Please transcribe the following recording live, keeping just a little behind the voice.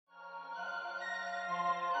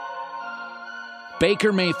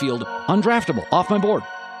Baker Mayfield, undraftable, off my board.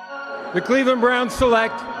 The Cleveland Browns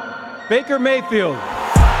select Baker Mayfield. What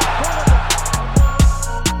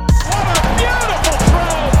a beautiful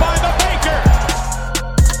throw by the Baker!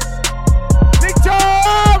 Nick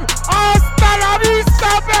Chubb! Hasta la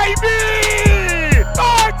vista, baby!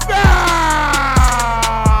 Touchdown!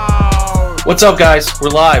 What's up, guys? We're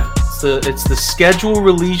live. It's the schedule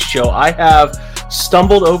release show. I have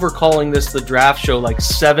stumbled over calling this the draft show like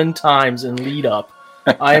 7 times in lead up.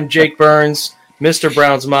 I am Jake Burns, Mr.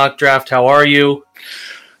 Brown's Mock Draft. How are you?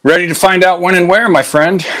 Ready to find out when and where, my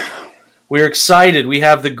friend. We're excited. We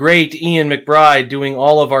have the great Ian McBride doing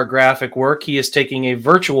all of our graphic work. He is taking a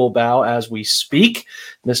virtual bow as we speak.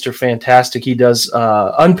 Mr. Fantastic. He does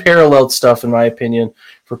unparalleled stuff, in my opinion,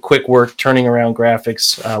 for quick work, turning around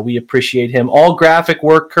graphics. We appreciate him. All graphic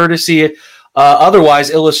work courtesy, otherwise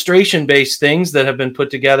illustration-based things that have been put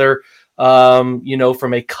together,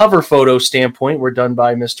 from a cover photo standpoint, were done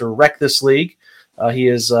by Mr. Wreck This League. He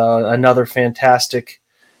is another fantastic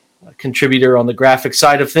contributor on the graphic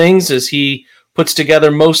side of things, as he puts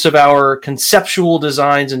together most of our conceptual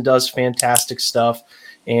designs and does fantastic stuff.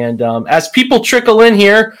 And as people trickle in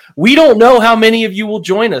here, we don't know how many of you will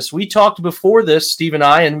join us. We talked before this, Steve and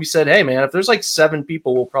I, and we said, hey, man, if there's like 7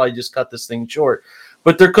 people, we'll probably just cut this thing short.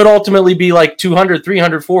 But there could ultimately be like 200,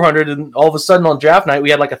 300, 400, and all of a sudden on draft night, we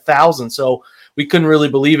had like 1,000. So we couldn't really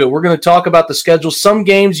believe it. We're going to talk about the schedule. Some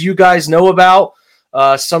games you guys know about.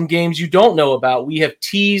 Some games you don't know about. We have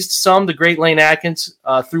teased some. The great Lane Atkins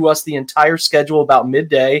threw us the entire schedule about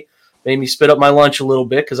midday. Made me spit up my lunch a little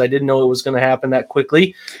bit because I didn't know it was going to happen that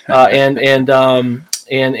quickly. And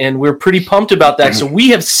we're pretty pumped about that. So we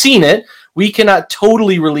have seen it. We cannot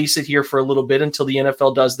totally release it here for a little bit until the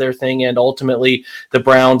NFL does their thing and ultimately the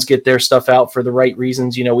Browns get their stuff out for the right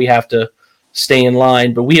reasons. You know, we have to stay in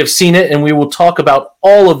line. But we have seen it, and we will talk about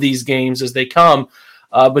all of these games as they come.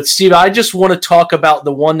 But, Steve, I just want to talk about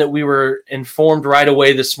the one that we were informed right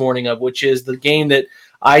away this morning of, which is the game that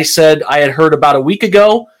I said I had heard about a week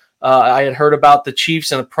ago. I had heard about the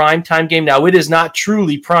Chiefs in a primetime game. Now, it is not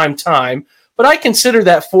truly prime time, but I consider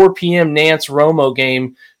that 4 p.m. Nance-Romo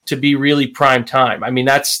game to be really prime time. I mean,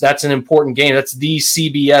 that's an important game. That's the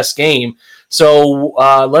CBS game. So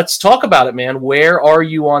let's talk about it, man. Where are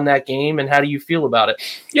you on that game, and how do you feel about it?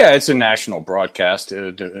 Yeah, it's a national broadcast.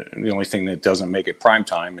 The only thing that doesn't make it prime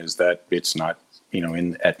time is that it's not,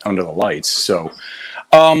 under the lights. So,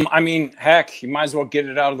 heck, you might as well get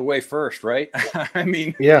it out of the way first, right?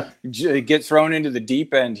 Get thrown into the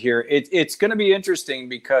deep end here. It's going to be interesting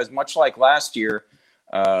because much like last year,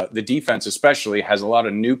 the defense especially has a lot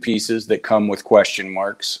of new pieces that come with question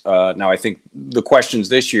marks. Now, I think the questions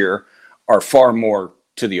this year are far more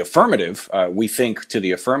to the affirmative. We think to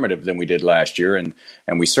the affirmative than we did last year, and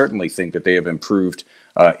we certainly think that they have improved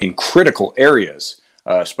in critical areas,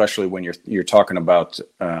 especially when you're talking about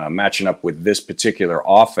matching up with this particular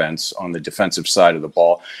offense on the defensive side of the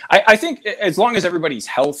ball. I think as long as everybody's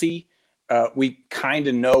healthy, we kind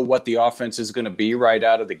of know what the offense is going to be right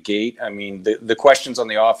out of the gate. I mean, the questions on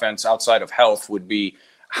the offense outside of health would be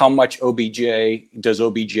how much does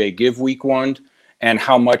OBJ give week 1? And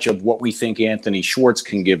how much of what we think Anthony Schwartz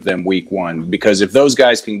can give them week 1. Because if those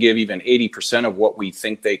guys can give even 80% of what we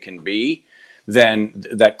think they can be, then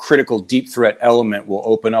that critical deep threat element will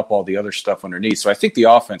open up all the other stuff underneath. So I think the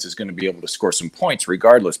offense is going to be able to score some points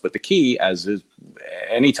regardless. But the key, as is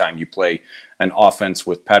anytime you play an offense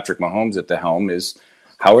with Patrick Mahomes at the helm, is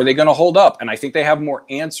how are they going to hold up? And I think they have more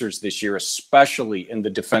answers this year, especially in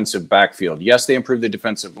the defensive backfield. Yes, they improved the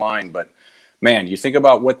defensive line, but man, you think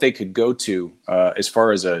about what they could go to as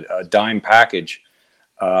far as a dime package.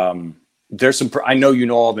 There's some. I know you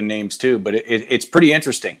know all the names too, but it's pretty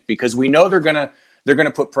interesting because we know they're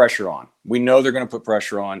gonna put pressure on. We know they're gonna put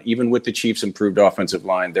pressure on. Even with the Chiefs' improved offensive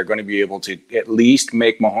line, they're going to be able to at least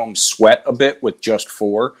make Mahomes sweat a bit with just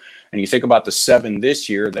 4. And you think about the 7 this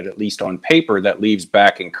year that at least on paper that leaves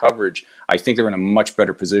back in coverage. I think they're in a much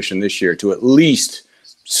better position this year to at least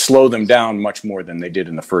slow them down much more than they did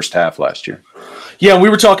in the first half last year. Yeah, we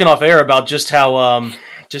were talking off air about just how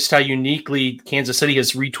uniquely Kansas City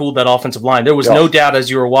has retooled that offensive line. There was no doubt as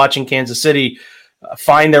you were watching Kansas City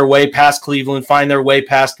find their way past Cleveland, find their way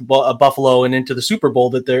past Buffalo and into the Super Bowl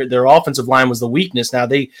that their offensive line was the weakness. Now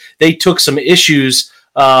they took some issues.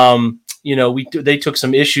 They took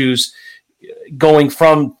some issues going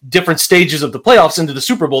from different stages of the playoffs into the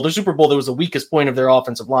Super Bowl. The Super Bowl, that was the weakest point of their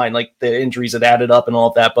offensive line, like the injuries that added up and all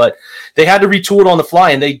of that, but they had to retool it on the fly,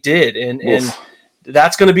 and they did. And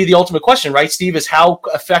that's going to be the ultimate question, right, Steve, is how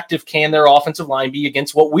effective can their offensive line be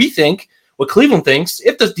against what we think what Cleveland thinks,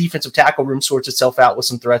 if the defensive tackle room sorts itself out with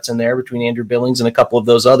some threats in there between Andrew Billings and a couple of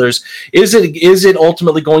those others, is it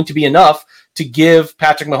ultimately going to be enough to give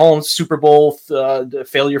Patrick Mahomes Super Bowl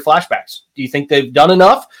failure flashbacks? Do you think they've done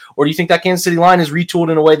enough, or do you think that Kansas City line is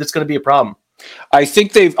retooled in a way that's going to be a problem? I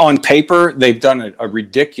think on paper, they've done a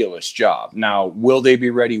ridiculous job. Now, will they be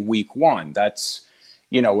ready week one? That's,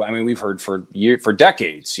 we've heard for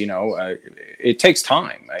decades, it takes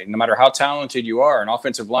time. Right? No matter how talented you are, an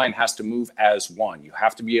offensive line has to move as one. You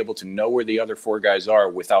have to be able to know where the other four guys are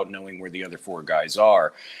without knowing where the other four guys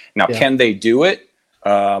are. Now, Can they do it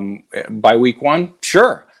by week one?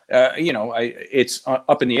 Sure. It's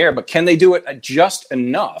up in the air, but can they do it just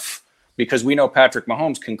enough? Because we know Patrick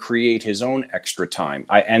Mahomes can create his own extra time.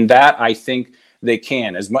 I think they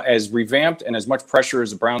can. As revamped and as much pressure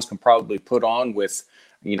as the Browns can probably put on with,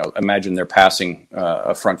 imagine their passing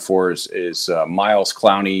front four is Miles,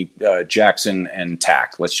 Clowney, Jackson, and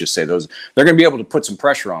Tack. Let's just say those. They're going to be able to put some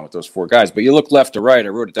pressure on with those four guys. But you look left to right. I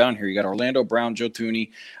wrote it down here. You got Orlando Brown, Joe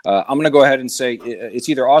Thuney. I'm going to go ahead and say it's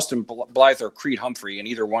either Austin Blythe or Creed Humphrey, and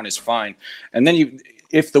either one is fine. And then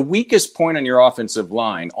if the weakest point on your offensive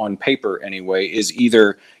line, on paper anyway, is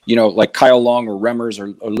either like Kyle Long or Remmers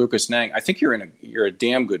or Lucas Nang, I think you're a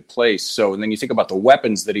damn good place. So, and then you think about the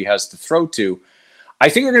weapons that he has to throw to. I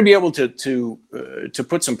think they're going to be able to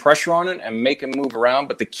put some pressure on it and make him move around.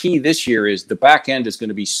 But the key this year is the back end is going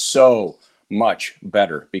to be so much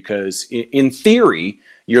better because in theory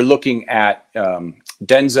you're looking at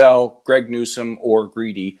Denzel, Greg Newsome, or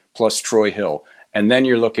Greedy plus Troy Hill. And then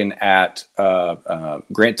you're looking at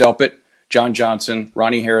Grant Delpit, John Johnson,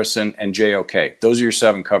 Ronnie Harrison, and JOK. Those are your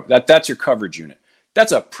 7 cover. That's your coverage unit.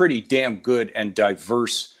 That's a pretty damn good and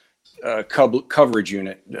diverse coverage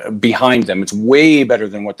unit behind them. It's way better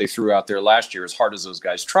than what they threw out there last year. As hard as those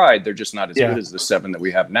guys tried, they're just not as good as the 7 that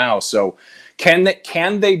we have now. So can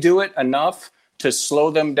they do it enough to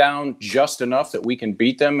slow them down just enough that we can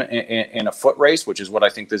beat them in a foot race, which is what I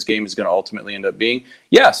think this game is going to ultimately end up being?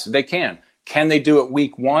 Yes, they can. Can they do it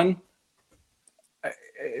week one?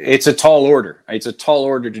 It's a tall order. It's a tall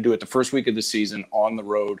order to do it the first week of the season on the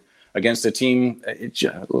road against a team,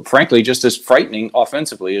 frankly, just as frightening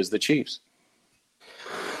offensively as the Chiefs.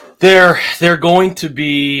 They're going to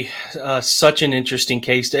be such an interesting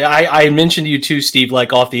case. I mentioned to you too, Steve,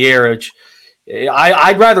 like off the air,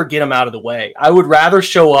 I'd rather get them out of the way. I would rather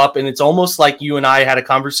show up, and it's almost like you and I had a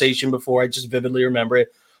conversation before. I just vividly remember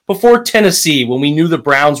it. Before Tennessee, when we knew the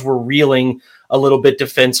Browns were reeling a little bit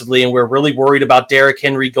defensively and we're really worried about Derrick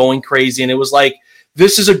Henry going crazy. And it was like,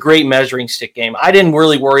 this is a great measuring stick game. I didn't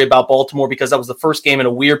really worry about Baltimore because that was the first game in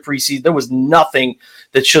a weird preseason. There was nothing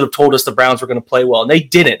that should have told us the Browns were going to play well. And they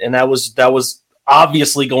didn't. And that was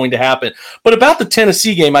obviously going to happen. But about the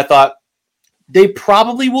Tennessee game, I thought they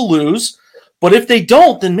probably will lose. But if they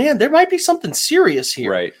don't, then, man, there might be something serious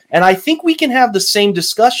here. Right. And I think we can have the same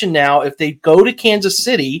discussion now if they go to Kansas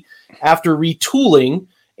City after retooling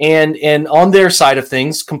and on their side of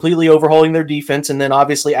things, completely overhauling their defense and then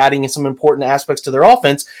obviously adding in some important aspects to their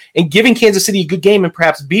offense and giving Kansas City a good game and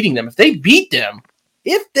perhaps beating them. If they beat them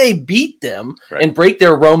right, and break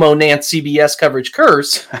their Romo Nance CBS coverage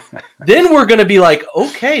curse, then we're going to be like,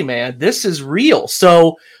 okay, man, this is real.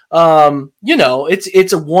 So,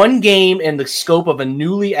 it's a one game in the scope of a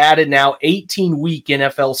newly added now 18-week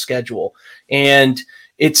NFL schedule. And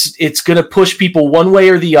it's going to push people one way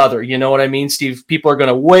or the other. You know what I mean, Steve? People are going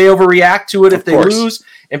to way overreact to it if they lose,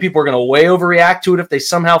 and people are going to way overreact to it if they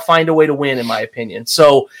somehow find a way to win, in my opinion.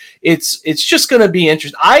 So it's just going to be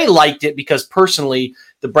interesting. I liked it because personally,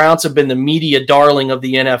 the Browns have been the media darling of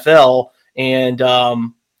the NFL, and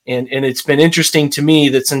it's been interesting to me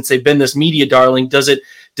that since they've been this media darling, does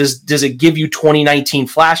it give you 2019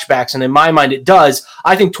 flashbacks? And in my mind, it does.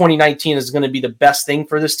 I think 2019 is going to be the best thing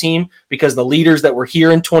for this team because the leaders that were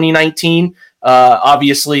here in 2019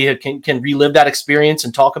 obviously can relive that experience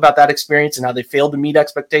and talk about that experience and how they failed to meet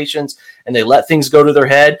expectations and they let things go to their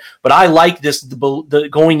head. But I like this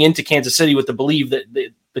going into Kansas City with the belief that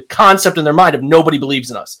the concept in their mind of nobody believes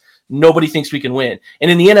in us. Nobody thinks we can win. And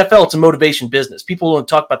in the NFL, it's a motivation business. People don't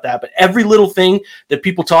talk about that, but every little thing that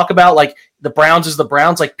people talk about, like the Browns is the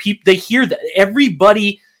Browns, like they hear that.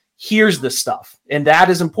 Everybody hears this stuff. And that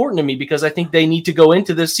is important to me because I think they need to go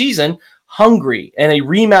into this season hungry, and a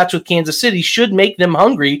rematch with Kansas City should make them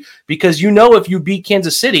hungry because if you beat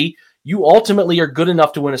Kansas City, you ultimately are good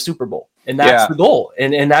enough to win a Super Bowl. And that's the goal.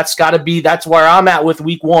 And that's that's where I'm at with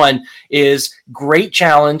week one is great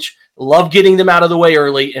challenge. Love getting them out of the way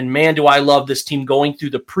early, and man, do I love this team going through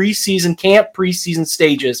the preseason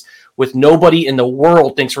stages with nobody in the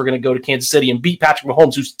world thinks we're going to go to Kansas City and beat Patrick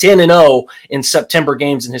Mahomes, who's 10-0 in September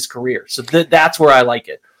games in his career. So that's where I like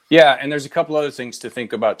it. Yeah, and there's a couple other things to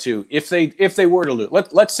think about too. If they were to lose,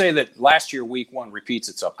 let's say that last year week 1 repeats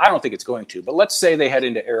itself. I don't think it's going to, but let's say they head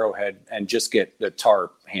into Arrowhead and just get the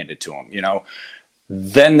tar handed to them.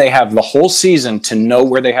 Then they have the whole season to know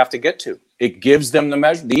where they have to get to. It gives them the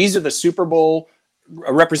measure. These are the Super Bowl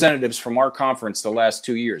representatives from our conference the last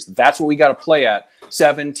 2 years. That's what we got to play at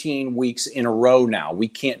 17 weeks in a row now. We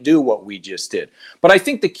can't do what we just did. But I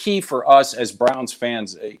think the key for us as Browns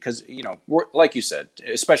fans, because, we're, like you said,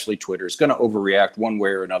 especially Twitter, is going to overreact one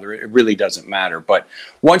way or another. It really doesn't matter. But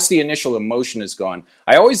once the initial emotion is gone,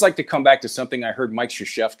 I always like to come back to something I heard Mike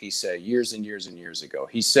Krzyzewski say years and years and years ago.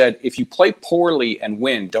 He said, if you play poorly and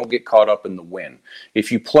win, don't get caught up in the win.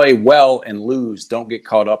 If you play well and lose, don't get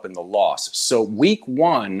caught up in the loss. So week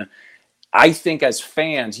 1, I think as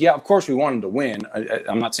fans, yeah, of course we want them to win.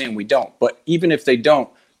 I'm not saying we don't, but even if they don't,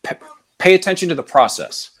 pay attention to the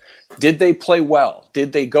process. Did they play well?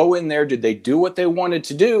 Did they go in there? Did they do what they wanted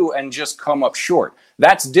to do and just come up short?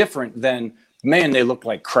 That's different than, man, they look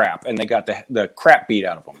like crap and they got the crap beat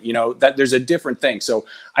out of them. That there's a different thing. So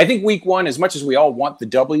I think week 1, as much as we all want the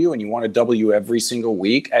W and you want a W every single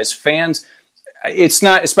week, as fans, it's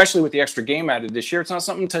not, especially with the extra game added this year, it's not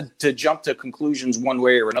something to jump to conclusions one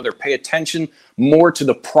way or another. Pay attention more to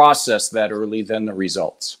the process that early than the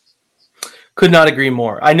results. Could not agree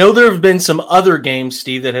more. I know there have been some other games,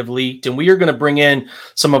 Steve, that have leaked, and we are going to bring in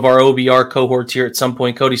some of our OBR cohorts here at some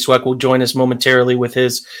point. Cody Sweck will join us momentarily with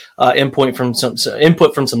his input from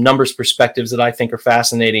some numbers perspectives that I think are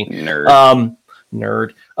fascinating.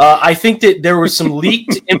 Nerd. I think that there was some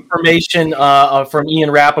leaked information from Ian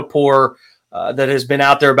Rappaport that has been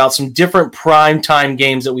out there about some different primetime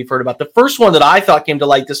games that we've heard about. The first one that I thought came to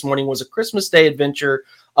light this morning was a Christmas Day adventure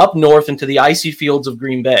up north into the icy fields of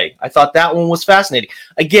Green Bay. I thought that one was fascinating.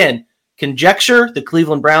 Again, conjecture. The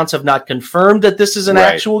Cleveland Browns have not confirmed that this is an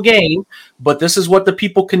actual game, but this is what the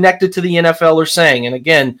people connected to the NFL are saying. And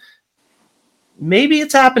again, maybe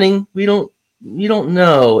it's happening. You don't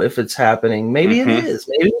know if it's happening. Maybe it is.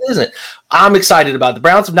 Maybe it isn't. I'm excited about it. The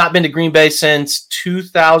Browns have not been to Green Bay since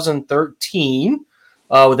 2013.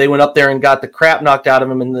 They went up there and got the crap knocked out of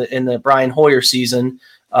them in the Brian Hoyer season,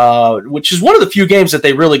 which is one of the few games that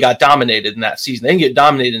they really got dominated in that season. They didn't get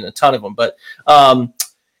dominated in a ton of them. But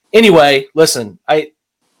anyway, listen, I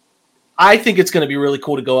think it's going to be really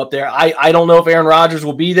cool to go up there. I don't know if Aaron Rodgers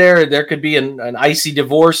will be there. There could be an icy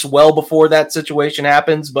divorce well before that situation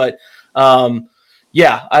happens, but I'll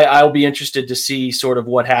be interested to see sort of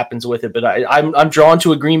what happens with it. But I'm drawn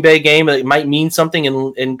to a Green Bay game. It might mean something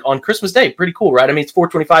on Christmas Day. Pretty cool, right? I mean, it's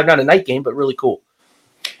 4:25, not a night game, but really cool.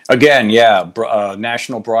 Again,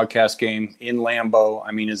 national broadcast game in Lambeau.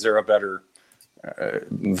 I mean, is there a better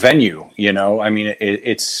venue? I mean,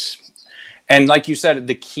 it's. And like you said,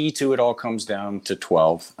 the key to it all comes down to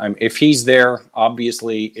 12. If he's there,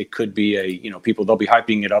 obviously it could be they'll be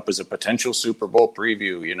hyping it up as a potential Super Bowl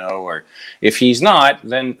preview, or if he's not,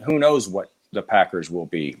 then who knows what the Packers will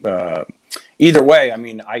be. Either way, I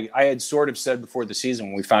mean, I had sort of said before the season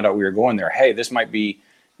when we found out we were going there, hey, this might be,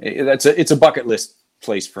 it's a bucket list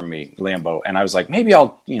place for me, Lambeau. And I was like, maybe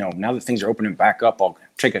I'll, now that things are opening back up, I'll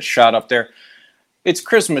take a shot up there. It's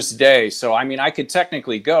Christmas Day, so I mean, I could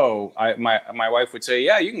technically go. My wife would say,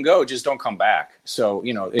 "Yeah, you can go, just don't come back." So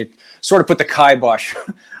it sort of put the kibosh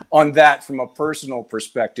on that from a personal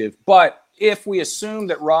perspective. But if we assume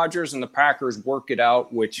that Rodgers and the Packers work it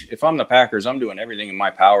out, which if I'm the Packers, I'm doing everything in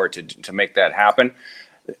my power to make that happen.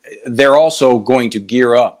 They're also going to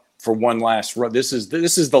gear up for one last run. This is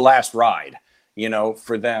the last ride,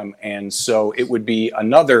 for them. And so it would be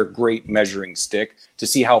another great measuring stick to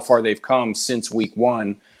see how far they've come since week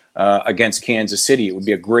 1 against Kansas City. It would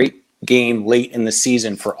be a great game late in the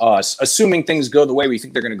season for us, assuming things go the way we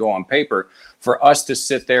think they're going to go on paper, for us to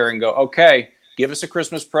sit there and go, okay, give us a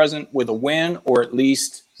Christmas present with a win, or at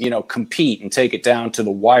least, compete and take it down to the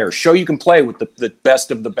wire. Show you can play with the best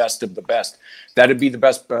of the best of the best. That'd be the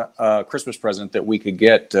best Christmas present that we could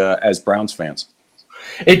get as Browns fans.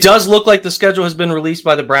 It does look like the schedule has been released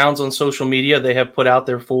by the Browns on social media. They have put out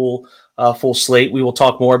their full slate. We will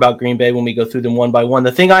talk more about Green Bay when we go through them one by one.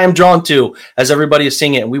 The thing I am drawn to, as everybody is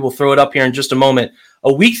seeing it, and we will throw it up here in just a moment,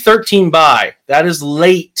 a Week 13 bye. That is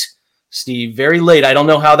late, Steve, very late. I don't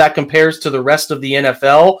know how that compares to the rest of the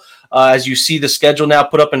NFL. As you see the schedule now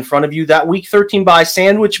put up in front of you, that Week 13 bye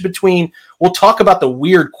sandwich between, we'll talk about the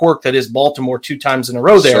weird quirk that is Baltimore 2 times in a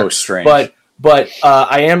row there. So strange. But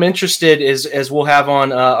I am interested, as we'll have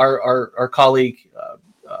on our colleague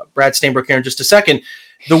Brad Stainbrook here in just a second.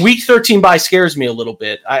 The Week 13 bye scares me a little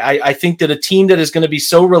bit. I think that a team that is going to be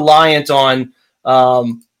so reliant on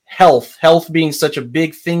health being such a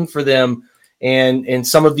big thing for them, and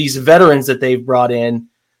some of these veterans that they've brought in,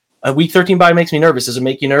 A week 13 bye makes me nervous. Does it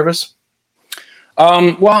make you nervous?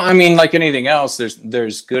 Well, I mean, like anything else,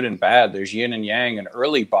 there's good and bad. There's yin and yang. An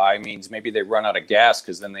early bye means maybe they run out of gas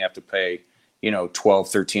because then they have to play, 12,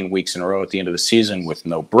 13 weeks in a row at the end of the season with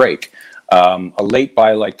no break. A late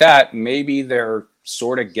bye like that, maybe they're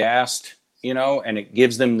sort of gassed, and it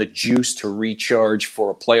gives them the juice to recharge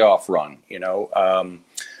for a playoff run,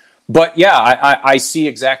 But yeah, I see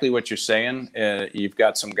exactly what you're saying. You've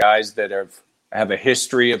got some guys that have a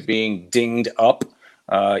history of being dinged up.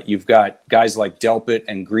 You've got guys like Delpit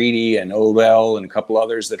and Greedy and Odell and a couple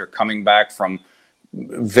others that are coming back from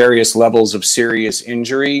various levels of serious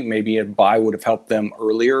injury. Maybe a bye would have helped them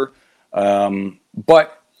earlier.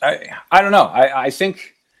 But I don't know. I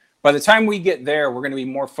think by the time we get there, we're going to be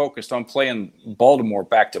more focused on playing Baltimore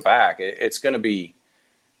back to back. It's going to be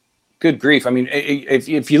good grief. I mean,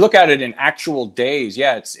 if you look at it in actual days,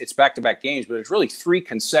 yeah, it's back to back games, but it's really 3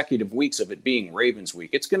 consecutive weeks of it being Ravens week.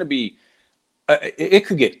 It's going to be. It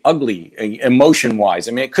could get ugly emotion-wise.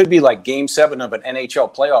 I mean, it could be like Game 7 of an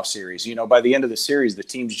NHL playoff series. By the end of the series, the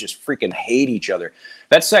teams just freaking hate each other.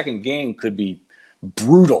 That second game could be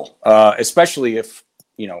brutal, especially if,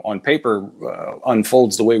 on paper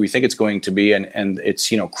unfolds the way we think it's going to be, and it's,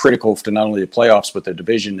 critical to not only the playoffs, but the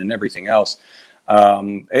division and everything else.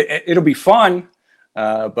 It'll be fun,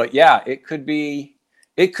 but yeah, it could be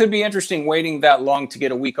interesting waiting that long to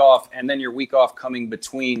get a week off, and then your week off coming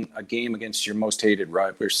between a game against your most hated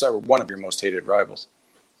rival, or one of your most hated rivals.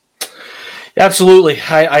 Absolutely.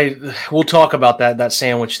 We'll talk about that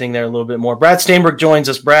sandwich thing there a little bit more. Brad Steinberg joins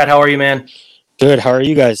us. Brad, how are you, man? Good. How are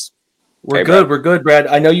you guys? We're good. Brad. We're good, Brad.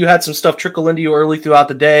 I know you had some stuff trickle into you early throughout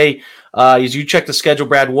the day. As you check the schedule,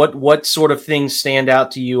 Brad, what sort of things stand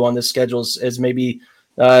out to you on the schedules as maybe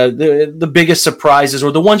the biggest surprises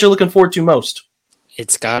or the ones you're looking forward to most?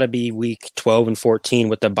 It's got to be week 12 and 14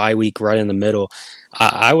 with the bye week right in the middle.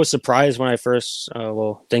 I was surprised when I first,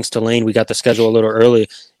 thanks to Lane, we got the schedule a little early,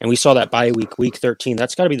 and we saw that bye week 13.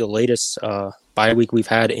 That's got to be the latest bye week we've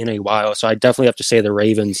had in a while. So I definitely have to say the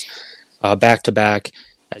Ravens back to back.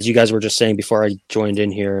 As you guys were just saying before I joined in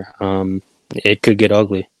here, it could get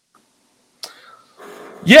ugly.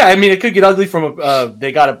 Yeah, I mean, it could get ugly from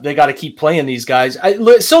they got to keep playing these guys.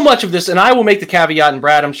 So much of this, and I will make the caveat, and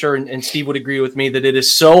Brad, I'm sure, and Steve would agree with me, that it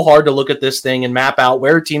is so hard to look at this thing and map out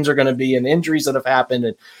where teams are going to be and injuries that have happened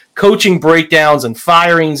and coaching breakdowns and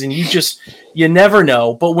firings, and you never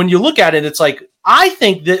know. But when you look at it, it's like, I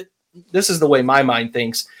think that this is the way my mind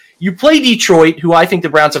thinks. You play Detroit, who I think the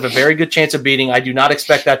Browns have a very good chance of beating. I do not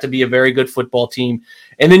expect that to be a very good football team.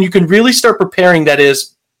 And then you can really start preparing. That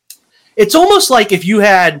is, it's almost like if you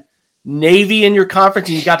had Navy in your conference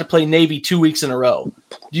and you got to play Navy 2 weeks in a row.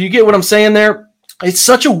 Do you get what I'm saying there? It's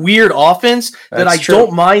such a weird offense that I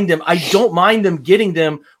don't mind them. I don't mind them getting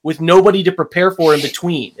them with nobody to prepare for in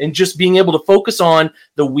between and just being able to focus on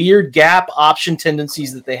the weird gap option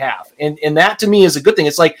tendencies that they have. And that to me is a good thing.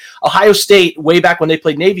 It's like Ohio State way back when they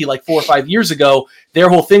played Navy like 4 or 5 years ago, their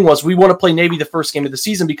whole thing was we want to play Navy the first game of the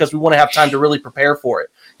season because we want to have time to really prepare for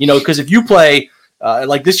it. Because if you play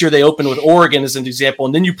like this year, they opened with Oregon as an example,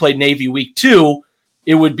 and then you played Navy week 2,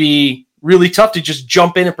 it would be really tough to just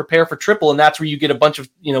jump in and prepare for triple, and that's where you get a bunch of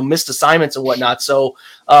missed assignments and whatnot. So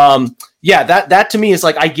that to me is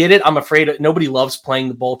like, I get it. I'm afraid nobody loves playing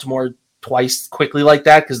the Baltimore twice quickly like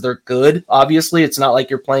that because they're good. Obviously, it's not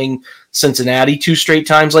like you're playing Cincinnati 2 straight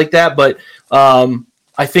times like that. But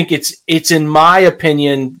I think it's in my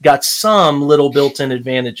opinion got some little built-in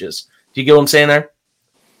advantages. Do you get what I'm saying there?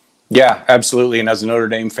 Yeah, absolutely. And as a Notre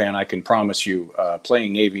Dame fan, I can promise you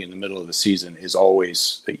playing Navy in the middle of the season is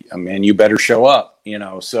always, you better show up,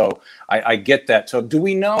 So I get that. So do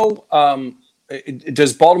we know,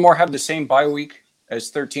 does Baltimore have the same bye week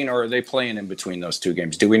as 13, or are they playing in between those 2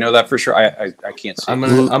 games? Do we know that for sure? I can't see.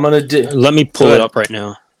 Let me pull it up right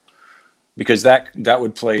now. Because that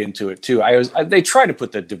would play into it too. They try to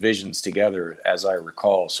put the divisions together, as I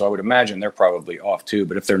recall. So I would imagine they're probably off too.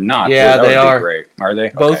 But if they're not, that they are. Be great. Are they?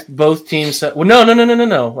 Both teams. Well,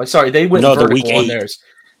 no. Sorry, they went vertical week 8 on theirs.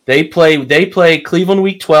 They play Cleveland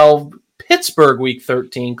week 12, Pittsburgh week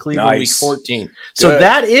 13, Cleveland week 14. So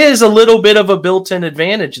that is a little bit of a built-in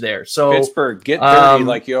advantage there. So Pittsburgh, get dirty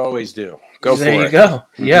like you always do. Go for it. There you go.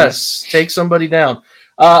 Mm-hmm. Yes, take somebody down.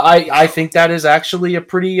 I think that is actually a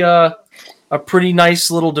pretty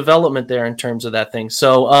nice little development there in terms of that thing.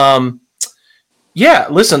 So,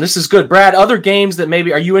 listen, this is good. Brad, other games that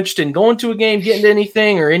maybe, are you interested in going to a game, getting to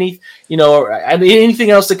anything or anything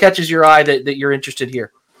else that catches your eye that you're interested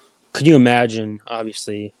here? Could you imagine,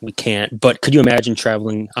 obviously we can't, but could you imagine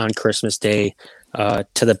traveling on Christmas Day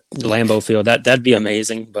to the Lambeau Field. That'd be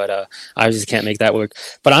amazing, but I just can't make that work.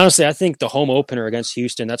 But honestly, I think the home opener against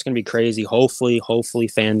Houston, that's going to be crazy. Hopefully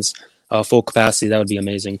fans full capacity. That would be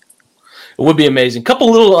amazing. It would be amazing.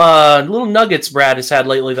 Couple little nuggets Brad has had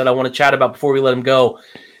lately that I want to chat about before we let him go.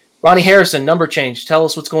 Ronnie Harrison, number change. Tell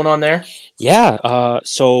us what's going on there. Yeah,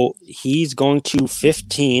 so he's going to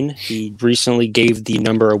 15. He recently gave the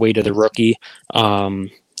number away to the rookie.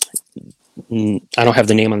 I don't have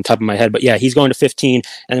the name on the top of my head, but yeah, he's going to 15.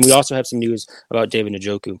 And then we also have some news about David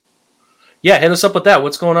Njoku. Yeah, hit us up with that.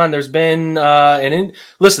 What's going on? There's been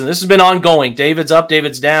listen, this has been ongoing. David's up,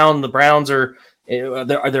 David's down. The Browns are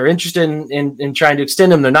they're interested in trying to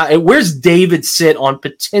extend him. They're not. Where's David sit on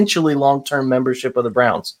potentially long-term membership of the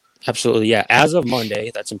Browns? Absolutely, yeah. As of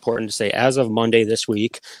Monday, that's important to say. As of Monday this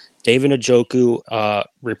week, David Njoku,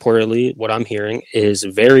 reportedly, what I'm hearing, is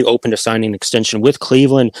very open to signing an extension with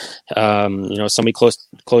Cleveland. Somebody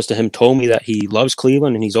close to him told me that he loves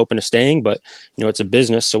Cleveland and he's open to staying, but it's a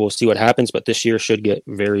business, so we'll see what happens. But this year should get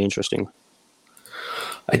very interesting.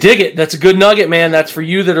 I dig it. That's a good nugget, man. That's for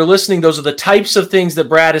you that are listening. Those are the types of things that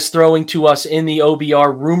Brad is throwing to us in the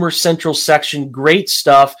OBR Rumor Central section. Great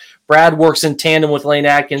stuff. Brad works in tandem with Lane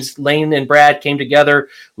Atkins. Lane and Brad came together.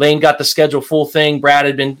 Lane got the schedule full thing. Brad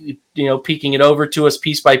had been, peeking it over to us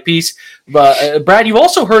piece by piece. But Brad, you've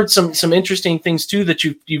also heard some interesting things too that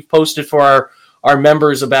you've posted for our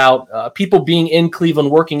members about people being in Cleveland,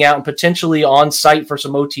 working out, and potentially on site for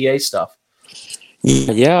some OTA stuff.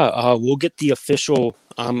 Yeah, we'll get the official.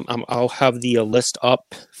 I'll have the list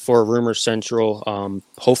up for Rumor Central.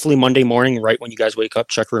 Hopefully Monday morning, right when you guys wake up,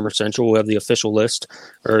 check Rumor Central. We'll have the official list,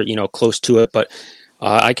 or close to it. But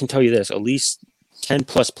I can tell you this: at least 10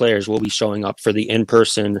 plus players will be showing up for the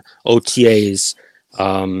in-person OTAs,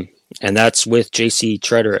 and that's with JC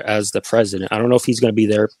Treader as the president. I don't know if he's going to be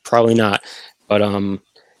there, probably not, but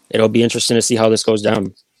it'll be interesting to see how this goes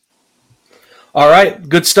down. All right,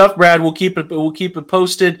 good stuff, Brad. We'll keep it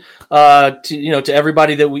posted to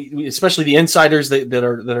everybody that we especially the insiders that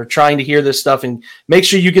are trying to hear this stuff, and make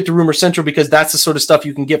sure you get to Rumor Central because that's the sort of stuff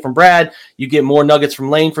you can get from Brad. You get more nuggets from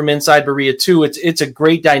Lane from Inside Berea too. It's a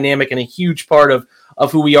great dynamic and a huge part of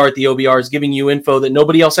who we are at the OBR is giving you info that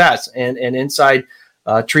nobody else has and inside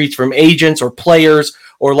treats from agents or players,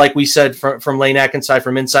 or like we said from Lane Atkins side,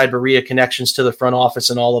 from Inside Berea, connections to the front office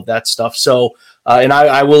and all of that stuff. So, and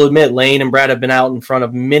I will admit, Lane and Brad have been out in front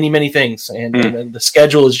of many, many things, and the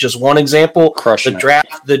schedule is just one example.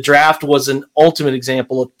 The draft was an ultimate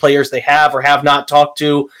example of players they have or have not talked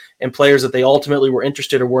to, and players that they ultimately were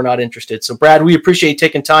interested or were not interested. So, Brad, we appreciate you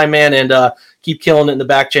taking time, man, and keep killing it in the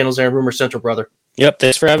back channels there in Rumor Central, brother. Yep,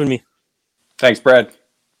 thanks for having me. Thanks, Brad.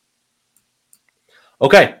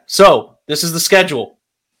 Okay, so this is the schedule.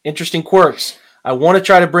 Interesting quirks. I want to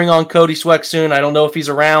try to bring on Cody Sweck soon. I don't know if he's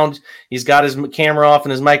around. He's got his camera off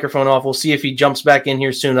and his microphone off. We'll see if he jumps back in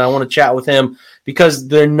here soon. I want to chat with him because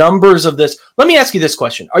the numbers of this. Let me ask you this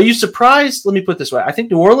question. Are you surprised? Let me put it this way. I think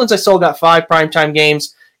New Orleans, I saw, got 5 primetime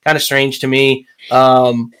games. Kind of strange to me.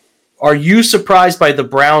 Are you surprised by the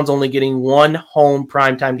Browns only getting 1 home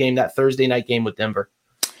primetime game, that Thursday night game with Denver?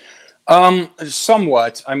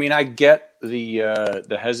 Somewhat. I mean, I get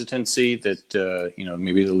the hesitancy that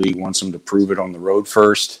maybe the league wants them to prove it on the road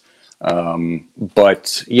first.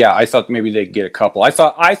 But yeah, I thought maybe they'd get a couple. I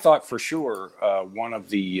thought for sure one of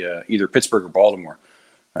the either Pittsburgh or Baltimore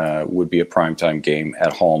would be a primetime game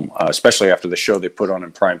at home, especially after the show they put on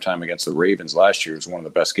in primetime against the Ravens last year. It was one of the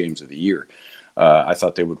best games of the year. I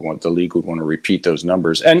thought the league would want to repeat those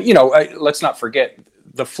numbers. And let's not forget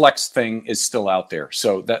the flex thing is still out there,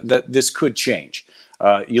 so that this could change.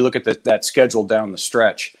 You look at that schedule down the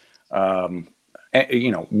stretch. Any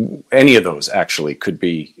of those actually could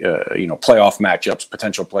be playoff matchups,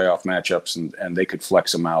 potential playoff matchups, and they could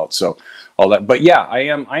flex them out. So all that, but yeah, I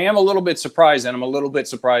am a little bit surprised, and I'm a little bit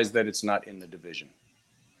surprised that it's not in the division.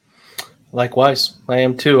 Likewise, I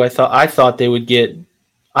am too. I thought they would get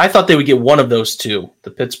one of those two,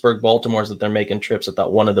 the Pittsburgh, Baltimores that they're making trips. I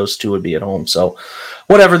thought one of those two would be at home. So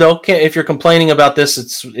whatever though, if you're complaining about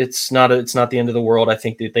this, it's not the end of the world. I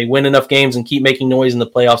think that they win enough games and keep making noise in the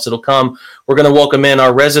playoffs, it'll come. We're going to welcome in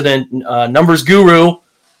our resident numbers guru,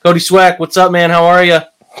 Cody Sweck. What's up, man? How are you?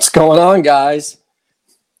 What's going on, guys?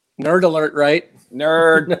 Nerd alert, right?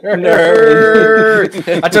 Nerd.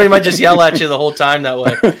 I told you I might just yell at you the whole time that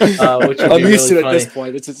way. Which I'm used to it at this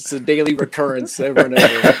point. It's a daily recurrence over and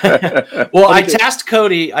over. Well, I tasked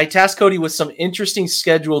Cody with some interesting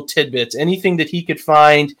schedule tidbits, anything that he could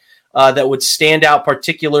find that would stand out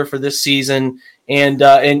particular for this season,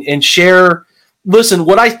 and share. Listen,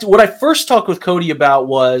 what I first talked with Cody about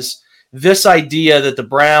was this idea that the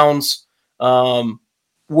Browns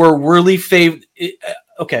were really favored.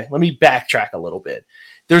 Okay, let me backtrack a little bit.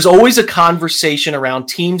 There's always a conversation around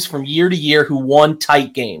teams from year to year who won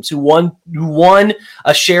tight games, who won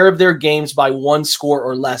a share of their games by one score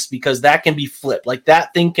or less, because that can be flipped. Like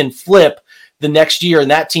that thing can flip the next year,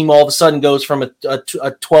 and that team all of a sudden goes from a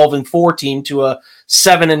 12-4 team to a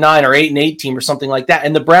 7-9 or 8-8 team or something like that.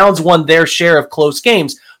 And the Browns won their share of close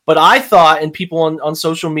games. But I thought, and people on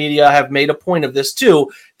social media have made a point of this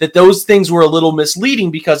too, that those things were a little misleading,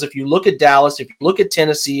 because if you look at Dallas, if you look at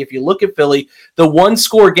Tennessee, if you look at Philly, the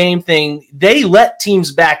one-score game thing, they let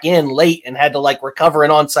teams back in late and had to like recover an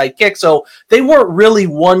onside kick. So they weren't really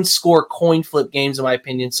one-score coin flip games, in my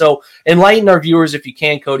opinion. So enlighten our viewers, if you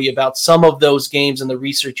can, Cody, about some of those games and the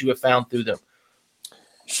research you have found through them.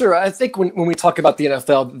 Sure. I think when we talk about the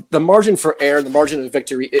NFL, the margin for error, the margin of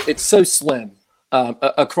victory, it's so slim.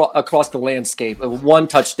 Across the landscape. One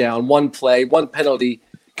touchdown, one play, one penalty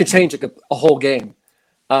could change a whole game.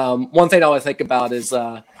 One thing I would think about is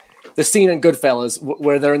the scene in Goodfellas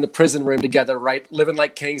where they're in the prison room together, right, living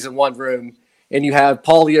like kings in one room, and you have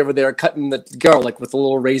Paulie over there cutting the garlic with a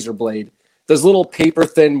little razor blade. Those little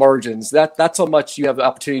paper-thin margins, that's how much you have the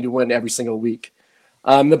opportunity to win every single week.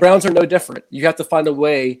 The Browns are no different. You have to find a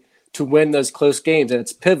way to win those close games, and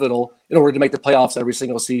it's pivotal in order to make the playoffs every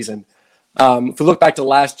single season. If we look back to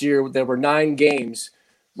last year, there were 9 games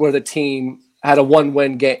where the team had a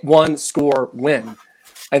one score win,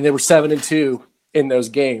 and they were 7-2 in those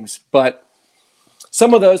games. But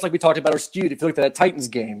some of those, like we talked about, are skewed. If you look at that Titans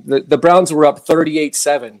game, the Browns were up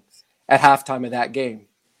 38-7 at halftime of that game.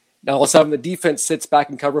 Now, all of a sudden, the defense sits back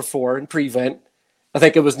in cover 4 and prevent. I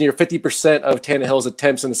think it was near 50% of Tannehill's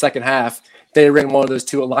attempts in the second half. They ran one of those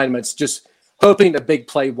 2 alignments, just hoping the big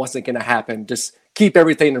play wasn't going to happen. Just keep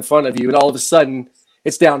everything in front of you. And all of a sudden,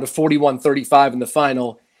 it's down to 41-35 in the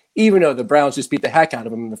final, even though the Browns just beat the heck out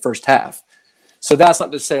of them in the first half. So that's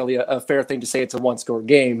not necessarily a fair thing to say it's a one-score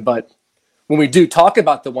game. But when we do talk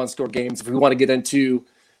about the one-score games, if we want to get into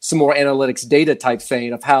some more analytics data type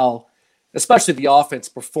thing of how, especially the offense,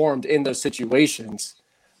 performed in those situations,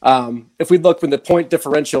 if we look when the point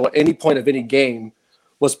differential at any point of any game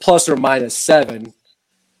was plus or minus 7,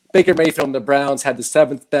 Baker Mayfield and the Browns had the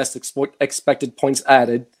 7th best expected points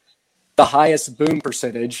added, the highest boom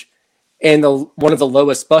percentage, and one of the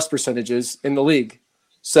lowest bust percentages in the league.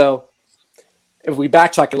 So if we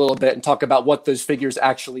backtrack a little bit and talk about what those figures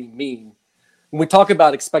actually mean, when we talk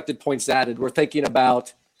about expected points added, we're thinking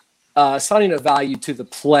about assigning a value to the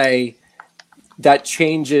play that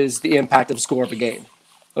changes the impact of the score of a game.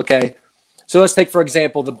 Okay, so let's take, for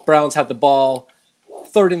example, the Browns have the ball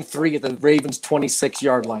 3rd and 3 at the Ravens'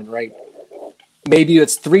 26-yard line, right? Maybe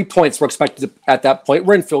it's 3 points we're expected at that point.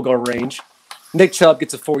 We're in field goal range. Nick Chubb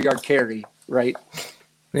gets a 4-yard carry, right?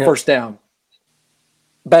 Yeah. First down.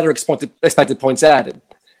 Better expected points added.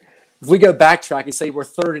 If we go backtrack and say we're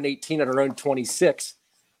 3rd and 18 at our own 26,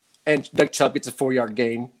 and Nick Chubb gets a 4-yard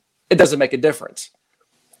gain, it doesn't make a difference.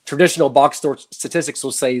 Traditional box score statistics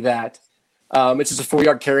will say that it's just a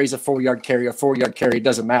 4-yard carry is a 4-yard carry, a 4-yard carry, it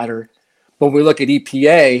doesn't matter. But when we look at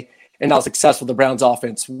EPA and how successful the Browns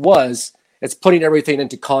offense was, it's putting everything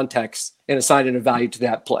into context and assigning a value to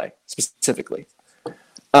that play specifically.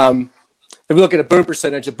 If we look at a boom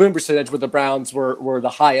percentage where the Browns were the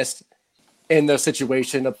highest in the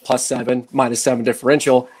situation of +7, -7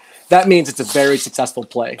 differential, that means it's a very successful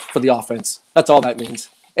play for the offense. That's all that means.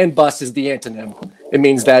 And bust is the antonym. It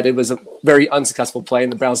means that it was a very unsuccessful play,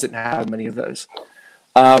 and the Browns didn't have many of those.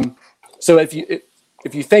 So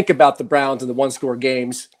if you think about the Browns in the one-score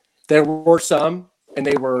games, there were some, and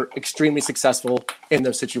they were extremely successful in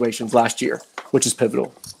those situations last year, which is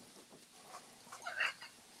pivotal.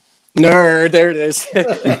 Nerd, there it is.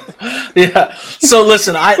 Yeah. So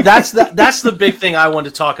listen, that's the big thing I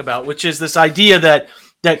wanted to talk about, which is this idea that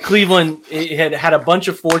Cleveland had a bunch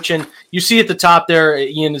of fortune. You see at the top there,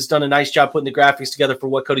 Ian has done a nice job putting the graphics together for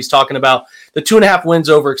what Cody's talking about. The 2.5 wins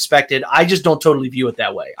over expected. I just don't totally view it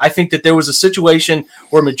that way. I think that there was a situation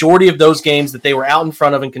where majority of those games that they were out in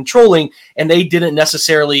front of and controlling, and they didn't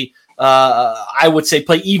necessarily, I would say,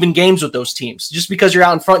 play even games with those teams. Just because you're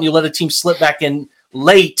out in front and you let a team slip back in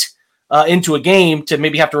late into a game to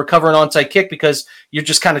maybe have to recover an onside kick because you're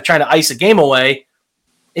just kind of trying to ice a game away,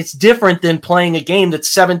 it's different than playing a game that's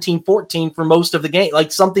 17-14 for most of the game,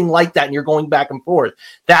 like something like that, and you're going back and forth.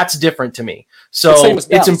 That's different to me. So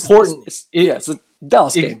it's important.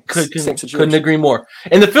 Dallas game, same situation. Couldn't agree more.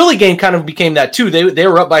 And the Philly game kind of became that too. They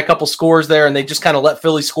were up by a couple scores there, and they just kind of let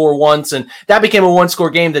Philly score once, and that became a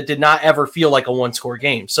one-score game that did not ever feel like a one-score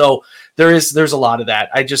game. So there's a lot of that.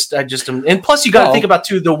 I just and plus you got to think about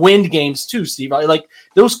too the wind games too, Steve. Like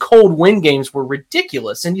those cold wind games were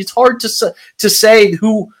ridiculous, and it's hard to say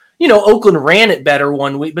who. Oakland ran it better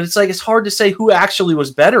one week, but it's hard to say who actually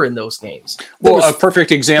was better in those games. Well, a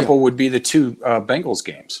perfect example would be the two Bengals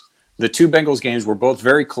games. The two Bengals games were both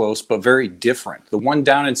very close, but very different. The one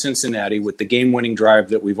down in Cincinnati with the game-winning drive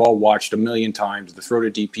that we've all watched a million times, the throw to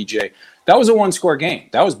DPJ, that was a one-score game.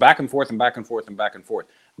 That was back and forth and back and forth and back and forth.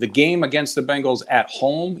 The game against the Bengals at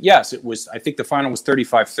home, yes, it was. I think the final was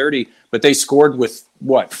 35-30, but they scored with,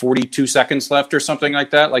 42 seconds left or something like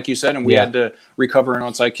that, like you said, and we had to recover an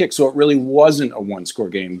onside kick. So it really wasn't a one-score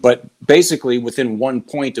game, but basically within 1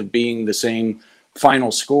 point of being the same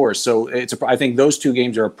final score. So I think those two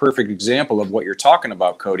games are a perfect example of what you're talking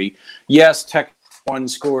about, Cody. Yes, tech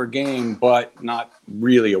one-score game, but not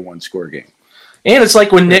really a one-score game. And it's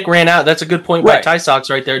like when Nick ran out. That's a good point by Ty Sox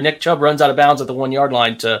right there. Nick Chubb runs out of bounds at the 1 yard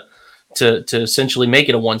line to essentially make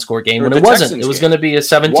it a one-score game when it wasn't. It was going to be a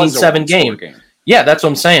 17-7 game. Yeah, that's what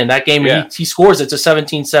I'm saying. That game, he scores. It's a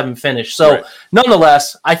 17-7 finish. So,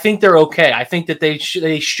 nonetheless, I think they're okay. I think that they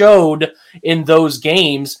showed in those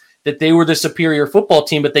games that they were the superior football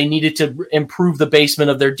team, but they needed to improve the basement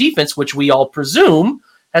of their defense, which we all presume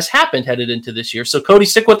has happened headed into this year. So, Cody,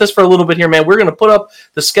 stick with us for a little bit here, man. We're going to put up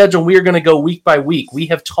the schedule. We are going to go week by week. We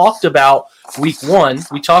have talked about week one.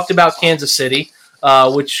 We talked about Kansas City,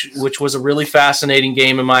 which was a really fascinating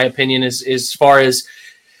game, in my opinion, as far as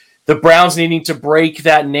the Browns needing to break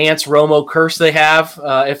that Nance Romo curse they have.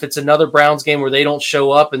 If it's another Browns game where they don't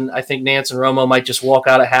show up, and I think Nance and Romo might just walk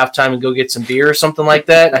out at halftime and go get some beer or something like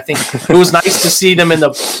that. I think it was nice to see them in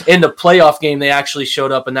the playoff game. They actually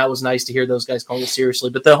showed up, and that was nice to hear those guys calling it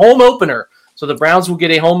seriously. But the home opener, so the Browns will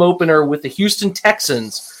get a home opener with the Houston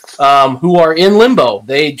Texans, who are in limbo.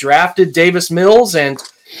 They drafted Davis Mills, and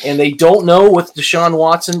they don't know with Deshaun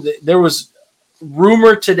Watson. There was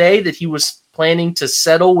rumor today that he was planning to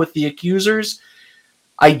settle with the accusers.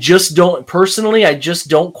 I just don't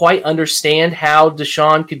quite understand how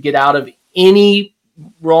Deshaun could get out of any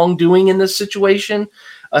wrongdoing in this situation,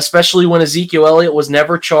 especially when Ezekiel Elliott was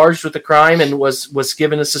never charged with a crime and was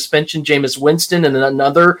given a suspension. Jameis Winston in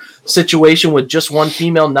another situation with just one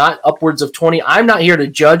female, not upwards of 20. I'm not here to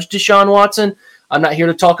judge Deshaun Watson. I'm not here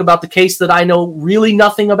to talk about the case that I know really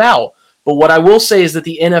nothing about. But what I will say is that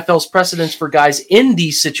the NFL's precedents for guys in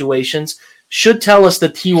these situations should tell us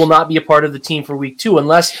that he will not be a part of the team for week 2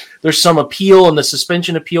 unless there's some appeal and the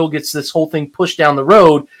suspension appeal gets this whole thing pushed down the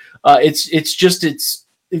road.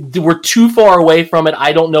 We're too far away from it.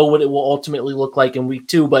 I don't know what it will ultimately look like in week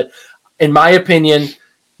 2, but in my opinion,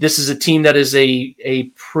 this is a team that is a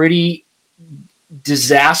pretty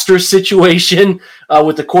disastrous situation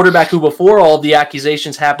with the quarterback who, before all the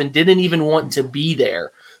accusations happened, didn't even want to be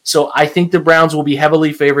there. So I think the Browns will be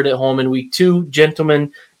heavily favored at home in week 2.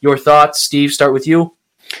 Gentlemen, your thoughts? Steve, start with you.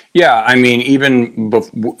 Yeah, I mean, even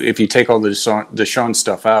if you take all the Deshaun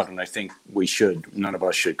stuff out, and I think none of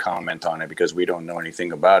us should comment on it because we don't know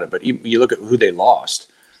anything about it, but you look at who they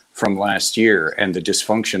lost from last year and the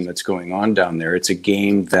dysfunction that's going on down there, it's a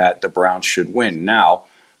game that the Browns should win. Now,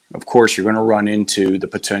 of course, you're going to run into the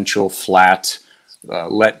potential flat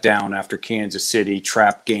let down after Kansas City,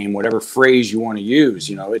 trap game, whatever phrase you want to use.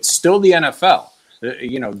 It's still the NFL.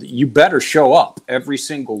 You better show up every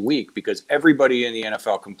single week because everybody in the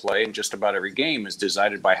NFL can play, and just about every game is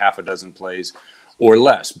decided by half a dozen plays or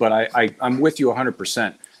less. But I'm with you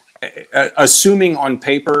 100%. Assuming on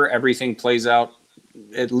paper everything plays out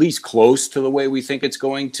at least close to the way we think it's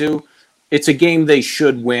going to, it's a game they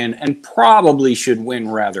should win and probably should win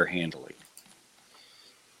rather handily.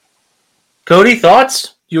 Cody,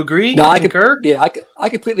 thoughts? You agree? No, I concur. Yeah, I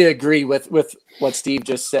completely agree with what Steve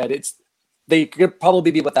just said. They could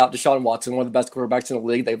probably be without Deshaun Watson, one of the best quarterbacks in the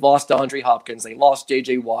league. They've lost DeAndre Hopkins. They lost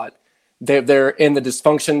J.J. Watt. They're in the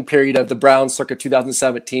dysfunction period of the Browns circa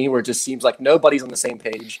 2017, where it just seems like nobody's on the same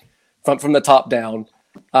page from the top down.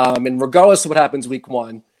 And regardless of what happens week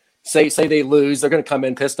 1, say they lose, they're going to come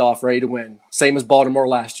in pissed off, ready to win. Same as Baltimore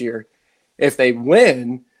last year. If they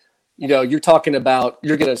win, you're talking about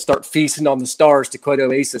you're going to start feasting on the stars, to quote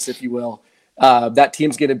Oasis, if you will. That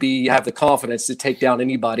team's going to have the confidence to take down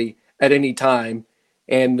anybody at any time,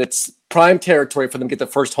 and it's prime territory for them to get the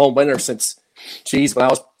first home winner since, when I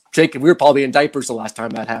was Jacob, we were probably in diapers the last time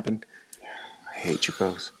that happened. I hate you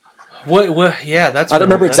both. What? Yeah, I don't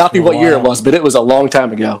remember exactly what year it was, but it was a long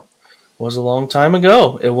time ago. It was a long time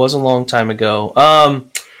ago.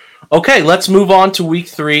 Okay, let's move on to week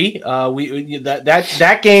 3.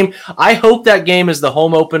 That game. I hope that game is the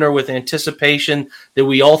home opener with anticipation that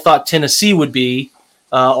we all thought Tennessee would be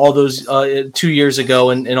all those 2 years ago,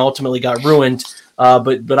 and ultimately got ruined.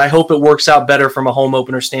 But I hope it works out better from a home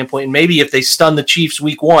opener standpoint. And maybe if they stun the Chiefs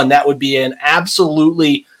week 1, that would be an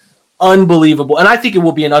absolutely unbelievable. And I think it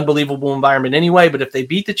will be an unbelievable environment anyway. But if they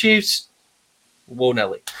beat the Chiefs, whoa,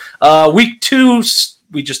 Nelly. Week 2,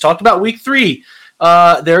 we just talked about week 3.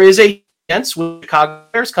 There is a chance with Chicago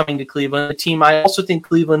Bears coming to Cleveland, a team I also think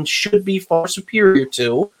Cleveland should be far superior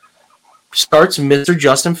to. Starts Mr.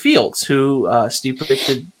 Justin Fields, who Steve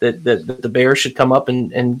predicted that the Bears should come up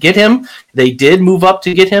and get him. They did move up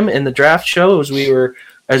to get him in the draft show as we were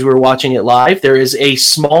watching it live. There is a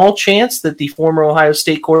small chance that the former Ohio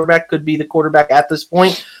State quarterback could be the quarterback at this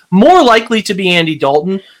point. More likely to be Andy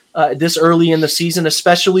Dalton this early in the season,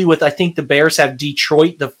 especially with, I think the Bears have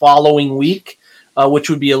Detroit the following week, which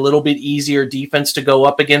would be a little bit easier defense to go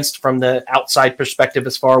up against from the outside perspective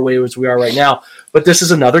as far away as we are right now. But this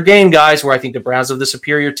is another game, guys, where I think the Browns have the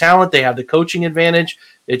superior talent. They have the coaching advantage.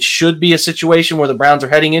 It should be a situation where the Browns are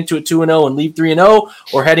heading into it 2-0 and leave 3-0,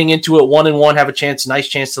 or heading into it 1-1, have a nice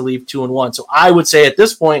chance to leave 2-1. So I would say at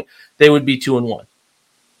this point, they would be 2-1.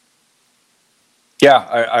 Yeah,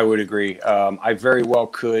 I would agree. I very well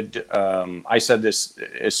could. I said this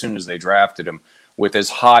as soon as they drafted him. With as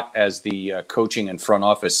hot as the coaching and front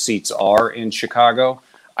office seats are in Chicago,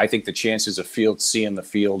 I think the chances of Fields seeing the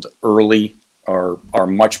field early are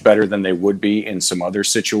much better than they would be in some other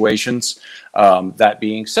situations. That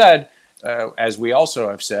being said, as we also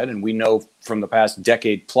have said, and we know from the past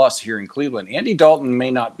decade plus here in Cleveland, Andy Dalton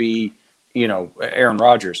may not be, Aaron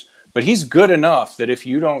Rodgers, but he's good enough that if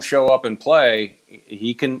you don't show up and play,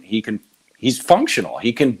 he's functional.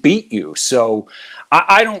 He can beat you. So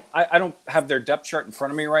I don't have their depth chart in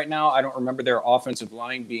front of me right now. I don't remember their offensive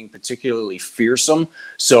line being particularly fearsome.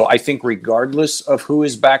 So I think regardless of who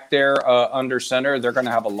is back there under center, they're going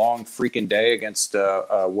to have a long freaking day against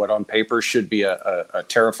what on paper should be a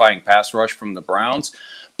terrifying pass rush from the Browns.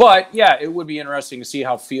 But yeah, it would be interesting to see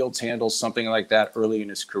how Fields handles something like that early in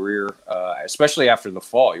his career, especially after the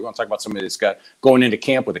fall. You want to talk about somebody that's got going into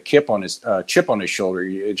camp with a chip on his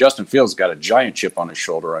shoulder. Justin Fields got a giant chip on his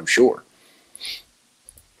shoulder, I'm sure.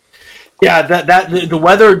 Yeah, the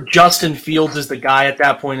whether Justin Fields is the guy at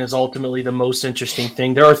that point is ultimately the most interesting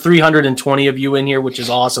thing. There are 320 of you in here, which is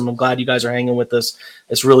awesome. I'm glad you guys are hanging with us.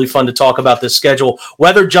 It's really fun to talk about this schedule.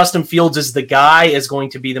 Whether Justin Fields is the guy is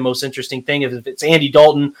going to be the most interesting thing. If it's Andy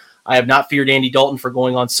Dalton, I have not feared Andy Dalton for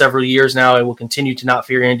going on several years now. I will continue to not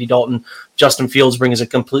fear Andy Dalton. Justin Fields brings a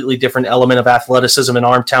completely different element of athleticism and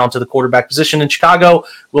arm talent to the quarterback position in Chicago.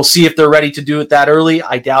 We'll see if they're ready to do it that early.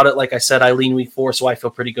 I doubt it. Like I said, I lean week 4, so I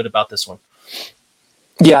feel pretty good about this one.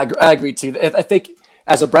 Yeah, I agree too. I think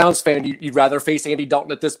as a Browns fan, you'd rather face Andy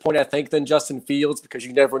Dalton at this point, I think, than Justin Fields, because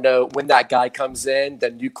you never know when that guy comes in,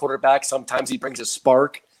 the new quarterback. Sometimes he brings a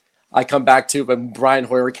spark. I come back to when Brian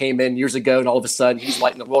Hoyer came in years ago, and all of a sudden he's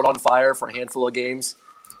lighting the world on fire for a handful of games.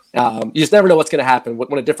 You just never know what's going to happen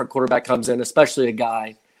when a different quarterback comes in, especially a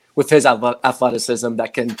guy with his athleticism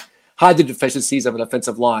that can hide the deficiencies of an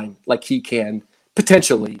offensive line like he can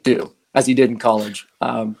potentially do, as he did in college.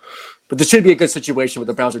 But this should be a good situation where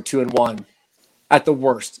the Browns are 2-1 at the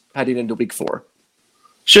worst heading into week 4.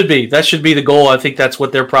 Should be. That should be the goal. I think that's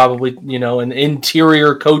what they're probably, an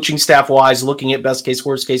interior coaching staff wise, looking at best case,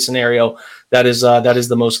 worst case scenario. That is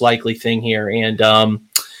the most likely thing here. And,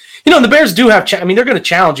 the Bears do have, they're going to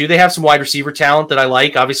challenge you. They have some wide receiver talent that I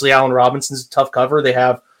like. Obviously, Allen Robinson's a tough cover. They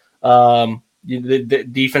have the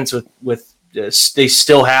defense with they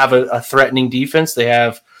still have a threatening defense. They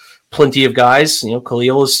have plenty of guys.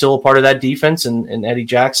 Khalil is still a part of that defense, and Eddie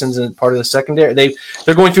Jackson's a part of the secondary.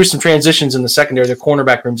 They're going through some transitions in the secondary. Their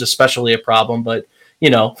cornerback room's especially a problem, but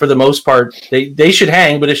for the most part, they should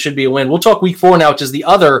hang, but it should be a win. We'll talk week 4 now, which is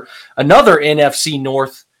another NFC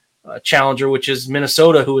North challenger, which is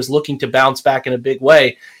Minnesota, who is looking to bounce back in a big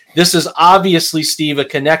way. This is obviously, Steve, a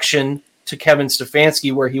connection to Kevin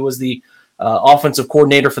Stefanski, where he was the offensive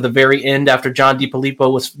coordinator for the very end after John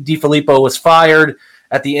DeFilippo was fired.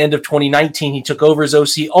 At the end of 2019, he took over as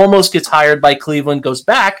OC, almost gets hired by Cleveland, goes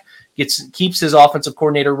back, keeps his offensive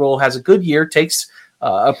coordinator role, has a good year, takes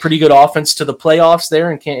a pretty good offense to the playoffs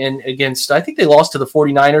there, and against, I think they lost to the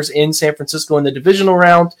 49ers in San Francisco in the divisional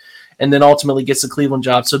round, and then ultimately gets the Cleveland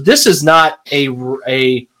job. So this is not a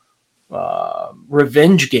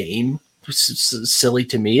revenge game. Silly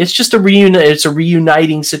to me. It's just it's a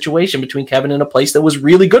reuniting situation between Kevin and a place that was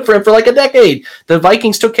really good for him for like a decade. The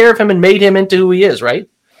Vikings took care of him and made him into who he is, right?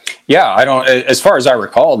 Yeah, I don't. As far as I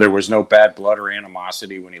recall, there was no bad blood or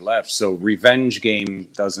animosity when he left. So revenge game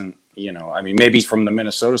doesn't. I mean, maybe from the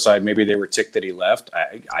Minnesota side, maybe they were ticked that he left.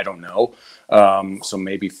 I don't know. So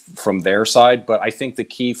maybe from their side, but I think the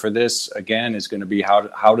key for this again is going to be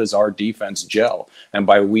how does our defense gel? And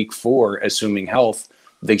by week 4, assuming health,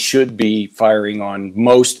 they should be firing on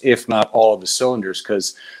most, if not all, of the cylinders.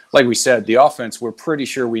 Because, like we said, the offense, we're pretty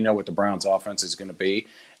sure we know what the Browns' offense is going to be.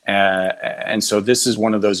 And so this is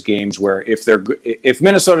one of those games where if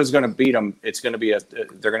Minnesota is going to beat them, it's going to be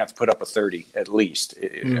they're going to have to put up a 30 at least.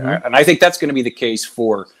 Mm-hmm. And I think that's going to be the case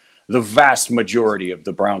for the vast majority of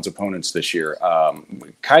the Browns' opponents this year.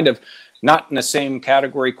 Kind of not in the same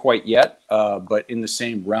category quite yet, but in the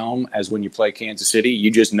same realm as when you play Kansas City.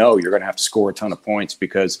 You just know you're going to have to score a ton of points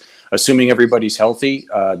because assuming everybody's healthy,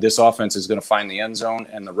 this offense is going to find the end zone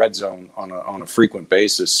and the red zone on a frequent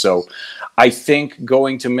basis. So I think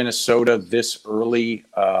going to Minnesota this early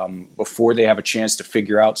before they have a chance to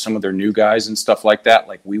figure out some of their new guys and stuff like that,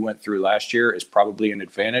 like we went through last year, is probably an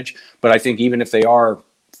advantage. But I think even if they are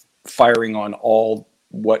firing on all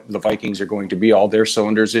what the Vikings are going to be, all their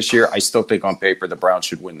cylinders this year, I still think on paper the Browns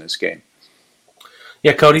should win this game.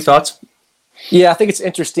 Yeah, Cody, thoughts? Yeah, I think it's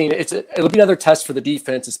interesting. It'll be another test for the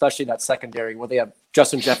defense, especially in that secondary where they have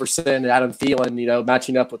Justin Jefferson and Adam Thielen,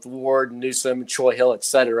 matching up with Ward, Newsome, Troy Hill, et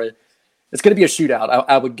cetera. It's going to be a shootout,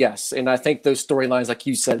 I would guess. And I think those storylines, like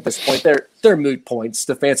you said, at this point, they're moot points.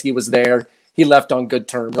 Stefanski was there. He left on good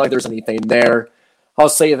terms. Like there's anything there. I'll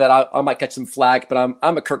say that I might catch some flack, but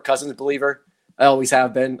I'm a Kirk Cousins believer. I always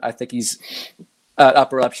have been. I think he's an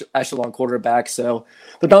upper echelon quarterback. So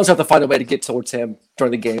the Browns have to find a way to get towards him during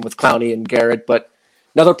the game with Clowney and Garrett. But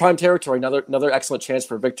another prime territory, another excellent chance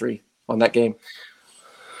for victory on that game.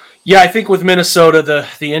 Yeah, I think with Minnesota,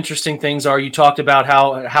 the interesting things are you talked about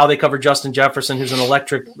how they cover Justin Jefferson, who's an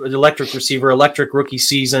electric receiver, electric rookie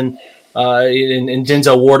season, and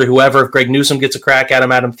Denzel Ward or whoever. If Greg Newsome gets a crack at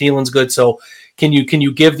him, Adam Thielen's good. So can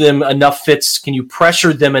you give them enough fits? Can you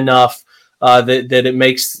pressure them enough that it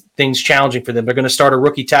makes things challenging for them? They're going to start a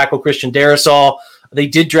rookie tackle, Christian Darrisaw. They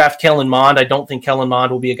did draft Kellen Mond. I don't think Kellen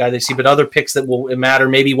Mond will be a guy they see, but other picks that will matter.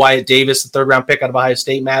 Maybe Wyatt Davis, the third-round pick out of Ohio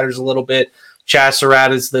State, matters a little bit. Chaz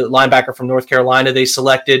Surratt is the linebacker from North Carolina they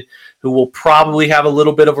selected, who will probably have a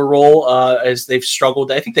little bit of a role as they've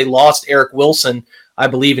struggled. I think they lost Eric Wilson, I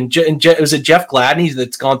believe, and was it Jeff Gladney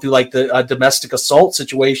that's gone through like the domestic assault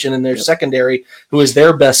situation in their secondary, who is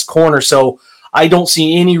their best corner. So I don't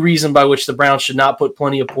see any reason by which the Browns should not put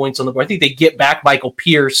plenty of points on the board. I think they get back Michael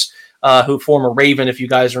Pierce, who former Raven, if you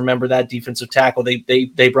guys remember that defensive tackle.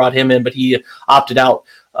 They brought him in, but he opted out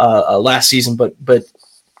last season. But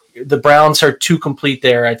the Browns are too complete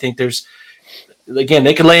there. I think again,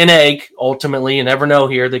 they could lay an egg ultimately. You never know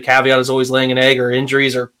here. The caveat is always laying an egg or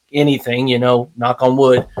injuries or anything, knock on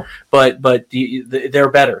wood. But they're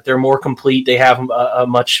better. They're more complete. They have a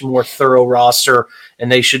much more thorough roster,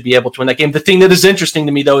 and they should be able to win that game. The thing that is interesting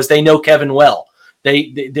to me, though, is they know Kevin well.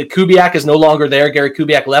 The Kubiak is no longer there. Gary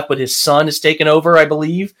Kubiak left, but his son has taken over, I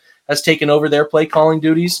believe, has taken over their play calling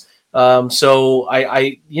duties. So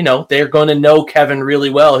they're going to know Kevin really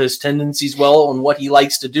well, his tendencies well, and what he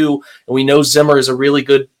likes to do. And we know Zimmer is a really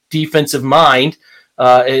good defensive mind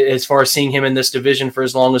as far as seeing him in this division for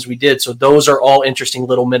as long as we did. So those are all interesting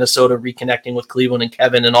little Minnesota reconnecting with Cleveland and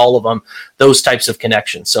Kevin and all of them, those types of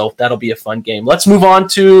connections. So that'll be a fun game. Let's move on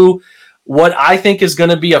to what I think is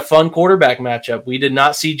going to be a fun quarterback matchup. We did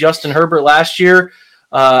not see Justin Herbert last year.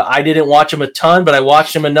 I didn't watch him a ton, but I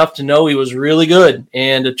watched him enough to know he was really good.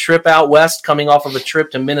 And a trip out west coming off of a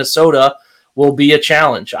trip to Minnesota will be a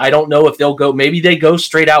challenge. I don't know if they'll go. Maybe they go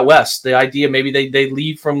straight out west. The idea maybe they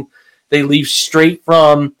leave straight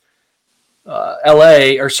from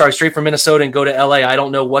straight from Minnesota and go to LA. I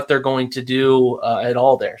don't know what they're going to do at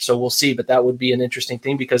all there. So we'll see. But that would be an interesting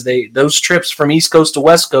thing because those trips from East Coast to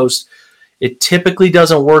West Coast, it typically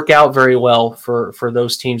doesn't work out very well for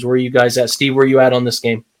those teams. Where are you guys at? Steve, where are you at on this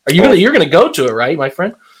game? You're going to go to it, right, my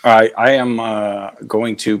friend? I am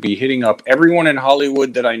going to be hitting up everyone in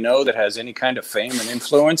Hollywood that I know that has any kind of fame and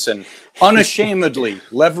influence and unashamedly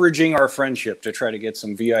leveraging our friendship to try to get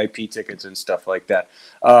some VIP tickets and stuff like that.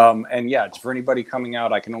 And yeah, for anybody coming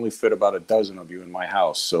out, I can only fit about a dozen of you in my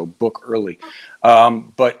house, so book early.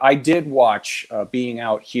 But I did watch being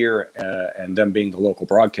out here and them being the local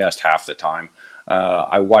broadcast half the time.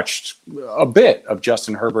 I watched a bit of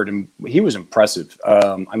Justin Herbert, and he was impressive.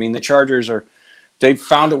 The Chargers they've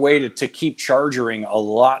found a way to keep charging a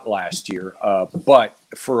lot last year. But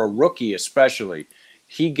for a rookie especially,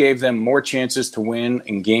 he gave them more chances to win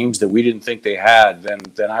in games that we didn't think they had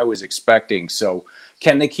than I was expecting. So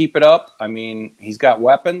can they keep it up? He's got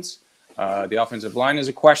weapons. The offensive line is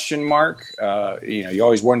a question mark. You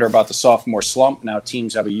always wonder about the sophomore slump. Now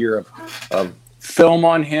teams have a year of film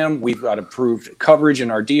on him. We've got improved coverage in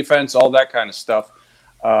our defense, all that kind of stuff.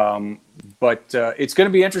 But it's going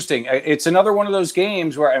to be interesting. It's another one of those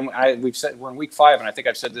games where we've said we're in week 5, and I think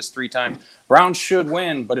I've said this 3 times. Browns should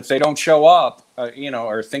win, but if they don't show up,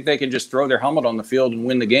 or think they can just throw their helmet on the field and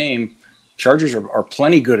win the game, Chargers are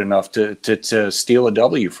plenty good enough to steal a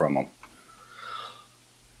W from them.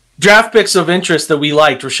 Draft picks of interest that we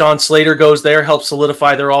liked. Rashawn Slater goes there, helps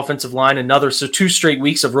solidify their offensive line. So 2 straight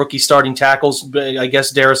weeks of rookie starting tackles. I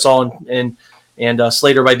guess Darrisaw and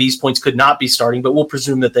Slater by these points could not be starting, but we'll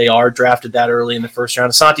presume that they are drafted that early in the first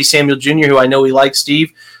round. Asante Samuel Jr., who I know he likes,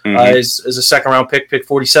 Steve, is a second-round pick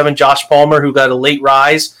 47. Josh Palmer, who got a late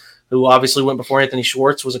rise, who obviously went before Anthony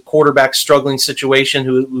Schwartz, was a quarterback struggling situation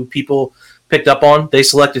who people picked up on. They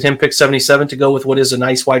selected him, pick 77, to go with what is a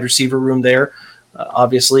nice wide receiver room there,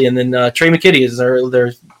 obviously. And then Trey McKitty is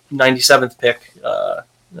their 97th pick,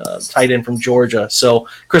 tight end from Georgia. So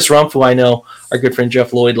Chris Rumpf, who I know our good friend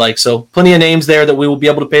Jeff Lloyd likes. So plenty of names there that we will be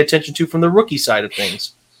able to pay attention to from the rookie side of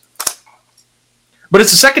things. But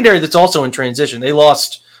it's a secondary that's also in transition. They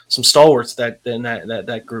lost some stalwarts in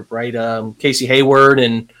that group, right? Casey Hayward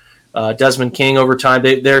and Desmond King over time.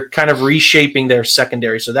 They're kind of reshaping their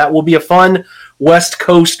secondary. So that will be a fun West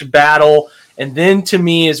Coast battle. And then to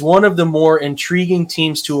me is one of the more intriguing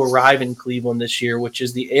teams to arrive in Cleveland this year, which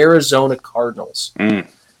is the Arizona Cardinals.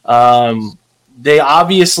 They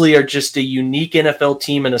obviously are just a unique NFL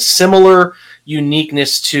team and a similar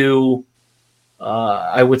uniqueness to,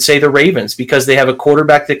 I would say, the Ravens, because they have a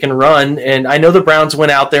quarterback that can run. And I know the Browns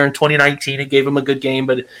went out there in 2019 and gave them a good game,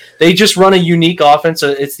 but they just run a unique offense.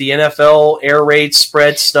 It's the NFL air raid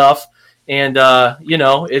spread stuff. And,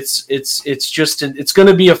 it's going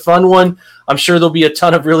to be a fun one. I'm sure there'll be a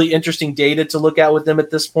ton of really interesting data to look at with them at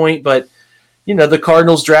this point, but the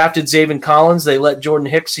Cardinals drafted Zaven Collins. They let Jordan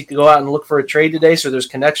Hicks, he could go out and look for a trade today. So there's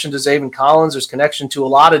connection to Zaven Collins. There's connection to a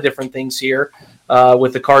lot of different things here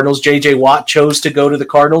with the Cardinals. J.J. Watt chose to go to the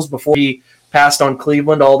Cardinals before he passed on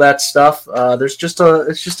Cleveland, all that stuff. It's just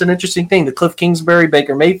an interesting thing. The Cliff Kingsbury,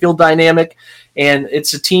 Baker Mayfield dynamic, and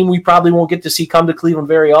it's a team we probably won't get to see come to Cleveland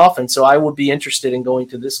very often. So I would be interested in going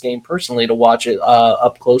to this game personally to watch it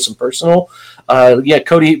up close and personal.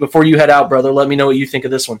 Cody, before you head out, brother, let me know what you think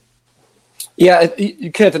of this one. Yeah,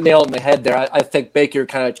 you kind of nailed it in the head there. I think Baker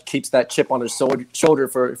kind of keeps that chip on his shoulder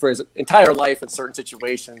for his entire life in certain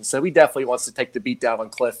situations. So he definitely wants to take the beat down on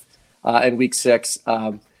Cliff in week 6.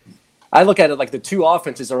 I look at it like the two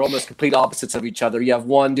offenses are almost complete opposites of each other. You have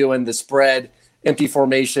one doing the spread, empty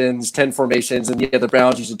formations, 10 formations, and you have the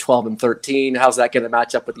Browns using 12 and 13. How's that going to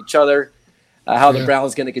match up with each other? How the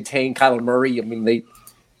Browns going to contain Kyler Murray? I mean,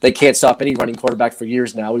 they can't stop any running quarterback for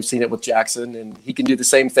years now. We've seen it with Jackson, and he can do the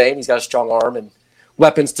same thing. He's got a strong arm and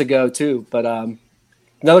weapons to go too. But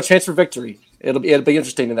another chance for victory. It'll be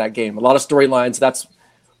interesting in that game. A lot of storylines. That's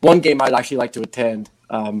one game I'd actually like to attend.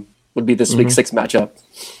 Would be this week 6 matchup.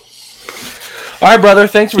 All right, brother.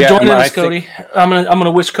 Thanks for joining us, Cody. I'm gonna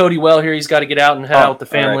wish Cody well here. He's got to get out and head out with the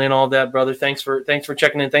family and all that, brother. Thanks for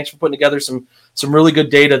checking in. Thanks for putting together some really good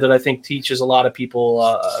data that I think teaches a lot of people,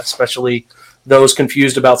 especially those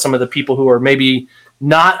confused about some of the people who are maybe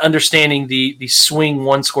not understanding the swing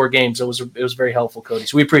 1-score games. It was very helpful, Cody.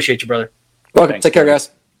 So we appreciate you, brother. Welcome. Take care, guys.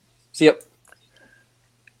 See you.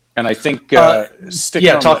 And I think sticking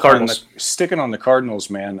on the Cardinals,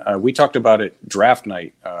 man, we talked about it draft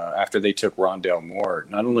night after they took Rondale Moore.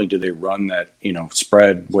 Not only do they run that,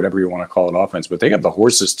 spread, whatever you want to call it, offense, but they have the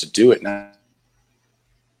horses to do it now.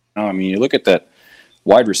 I mean, you look at that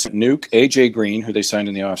wide receiver, Nuke, A.J. Green, who they signed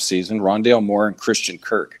in the offseason, Rondale Moore, and Christian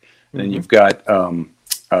Kirk. And then you've got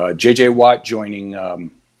J.J. Watt joining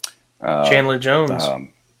Chandler Jones.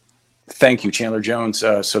 Thank you, Chandler Jones.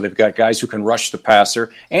 So they've got guys who can rush the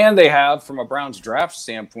passer. And they have, from a Browns draft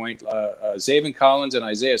standpoint, Zaven Collins and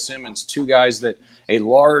Isaiah Simmons, 2 guys that a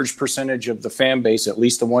large percentage of the fan base, at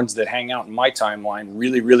least the ones that hang out in my timeline,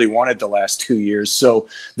 really, really wanted the last 2 years. So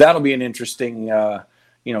that'll be an interesting,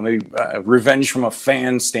 maybe revenge from a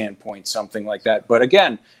fan standpoint, something like that. But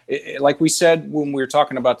again, like we said when we were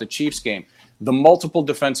talking about the Chiefs game, the multiple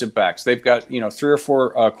defensive backs. They've got, 3 or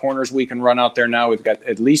 4 corners we can run out there now. We've got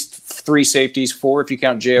at least 3 safeties, 4 if you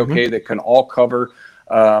count JOK, that can all cover.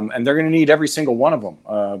 And they're going to need every single one of them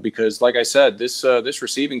because, like I said, this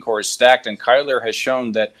receiving core is stacked. And Kyler has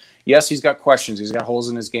shown that, yes, he's got questions. He's got holes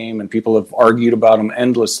in his game, and people have argued about him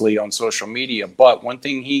endlessly on social media. But one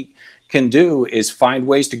thing he can do is find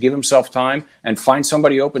ways to give himself time and find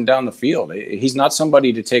somebody open down the field. He's not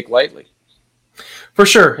somebody to take lightly. For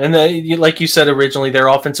sure. And like you said originally, their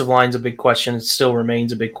offensive line's a big question. It still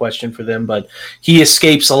remains a big question for them, but he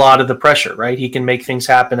escapes a lot of the pressure, right? He can make things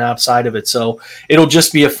happen outside of it. So it'll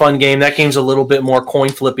just be a fun game. That game's a little bit more coin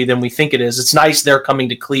flippy than we think it is. It's nice they're coming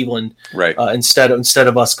to Cleveland, right? Instead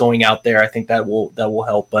of us going out there. I think that will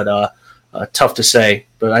help, but tough to say.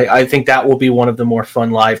 But I think that will be one of the more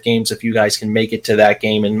fun live games if you guys can make it to that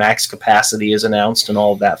game and max capacity is announced and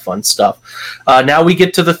all of that fun stuff. Now we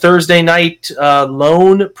get to the Thursday night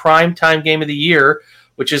lone primetime game of the year,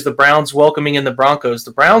 which is the Browns welcoming in the Broncos.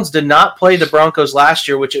 The Browns did not play the Broncos last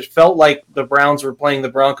year, which it felt like the Browns were playing the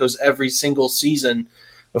Broncos every single season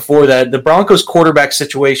before that. The Broncos quarterback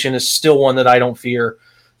situation is still one that I don't fear.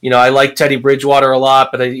 I like Teddy Bridgewater a lot,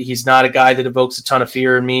 but he's not a guy that evokes a ton of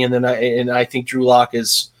fear in me. And I think Drew Lock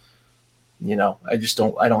is, I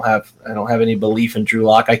don't have any belief in Drew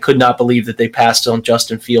Lock. I could not believe that they passed on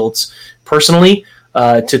Justin Fields personally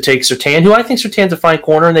to take Surtain, who I think Surtain's a fine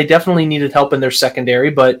corner, and they definitely needed help in their secondary.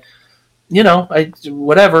 But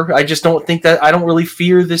whatever. I just don't think that I don't really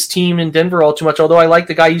fear this team in Denver all too much. Although I like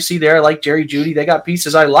the guy you see there, I like Jerry Jeudy. They got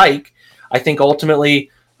pieces I like. I think ultimately.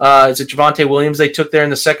 Is it Javonte Williams they took there in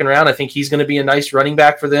the second round? I think he's going to be a nice running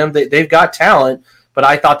back for them. They've got talent, but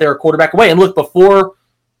I thought they were a quarterback away. And look, before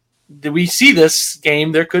we see this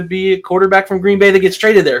game, there could be a quarterback from Green Bay that gets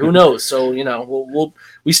traded there. Who knows? So,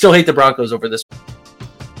 we still hate the Broncos over this.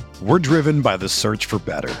 We're driven by the search for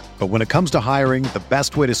better. But when it comes to hiring, the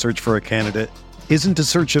best way to search for a candidate isn't to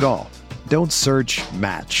search at all. Don't search,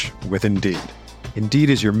 match with Indeed. Indeed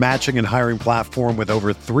is your matching and hiring platform with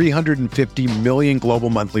over 350 million global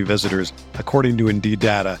monthly visitors, according to Indeed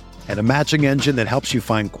data, and a matching engine that helps you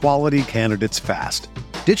find quality candidates fast.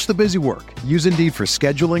 Ditch the busy work. Use Indeed for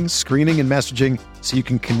scheduling, screening, and messaging so you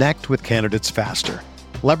can connect with candidates faster.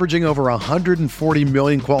 Leveraging over 140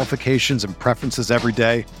 million qualifications and preferences every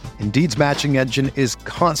day, Indeed's matching engine is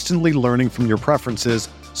constantly learning from your preferences,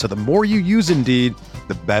 so the more you use Indeed,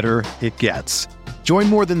 the better it gets. Join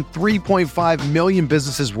more than 3.5 million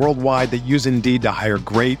businesses worldwide that use Indeed to hire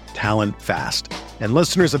great talent fast. And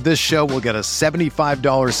listeners of this show will get a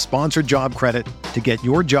 $75 sponsored job credit to get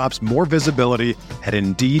your jobs more visibility at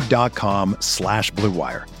Indeed.com/Blue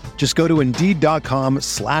Wire. Just go to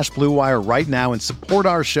Indeed.com/Blue Wire right now and support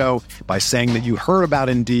our show by saying that you heard about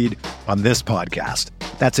Indeed on this podcast.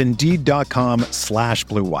 That's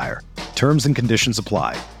Indeed.com/Blue Wire. Terms and conditions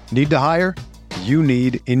apply. Need to hire? You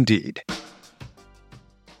need Indeed.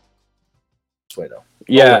 Way though.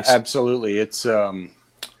 Yeah, Always. absolutely. It's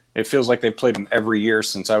it feels like they played them every year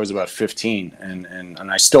since I was about 15, and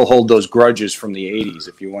I still hold those grudges from the 80s.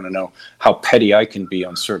 If you want to know how petty I can be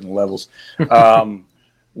on certain levels,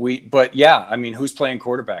 but yeah, I mean, who's playing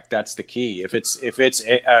quarterback? That's the key. If it's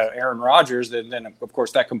Aaron Rodgers, then of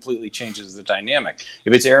course that completely changes the dynamic.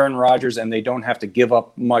 If it's Aaron Rodgers and they don't have to give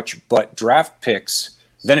up much but draft picks,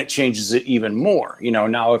 then it changes it even more.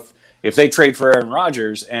 Now if they trade for Aaron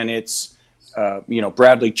Rodgers and it's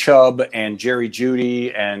Bradley Chubb and Jerry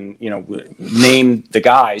Jeudy and, name the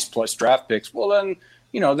guys plus draft picks, well, then,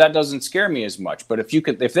 that doesn't scare me as much. But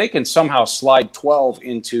if they can somehow slide 12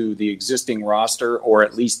 into the existing roster, or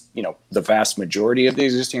at least, the vast majority of the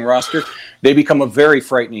existing roster, they become a very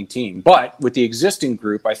frightening team. But with the existing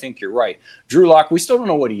group, I think you're right. Drew Lock, we still don't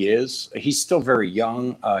know what he is. He's still very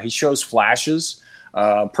young. He shows flashes.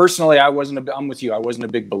 Personally, I'm with you. I wasn't a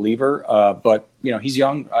big believer, but he's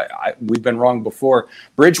young. We've been wrong before.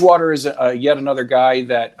 Bridgewater is yet another guy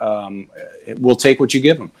that will take what you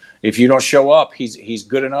give him. If you don't show up, he's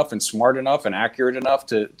good enough and smart enough and accurate enough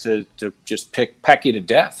to just peck you to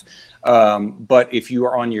death. But if you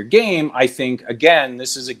are on your game, I think again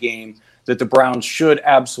this is a game that the Browns should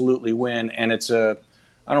absolutely win, and it's I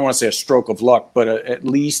don't want to say a stroke of luck, but at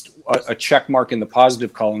least a check mark in the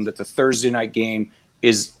positive column that the Thursday night game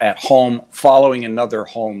is at home following another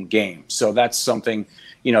home game. So that's something,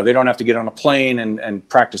 they don't have to get on a plane and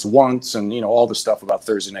practice once and, all the stuff about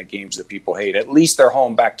Thursday night games that people hate. At least they're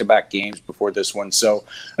home back-to-back games before this one. So,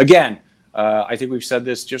 again, I think we've said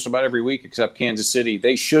this just about every week except Kansas City.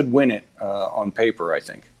 They should win it on paper, I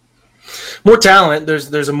think. More talent.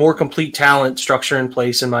 There's a more complete talent structure in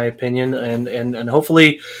place, in my opinion, and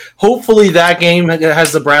hopefully that game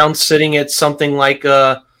has the Browns sitting at something like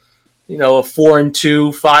a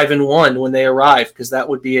 4-2, 5-1 when they arrive, because that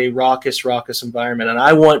would be a raucous environment. And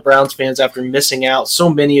I want Browns fans, after missing out, so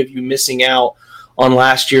many of you missing out on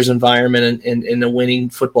last year's environment and the winning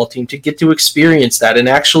football team to get to experience that and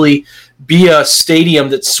actually be a stadium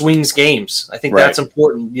that swings games. I think that's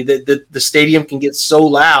important. The stadium can get so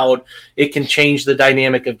loud, it can change the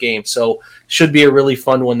dynamic of games. So should be a really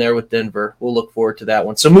fun one there with Denver. We'll look forward to that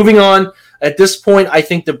one. So moving on, at this point, I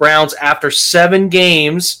think the Browns, after 7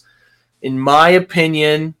 games, in my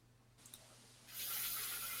opinion,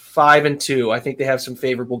 5-2. I think they have some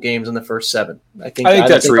favorable games in the first 7. I think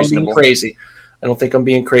that's reasonable. I'm being crazy. I don't think I'm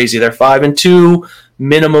being crazy. They're 5-2,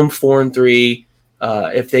 minimum 4-3.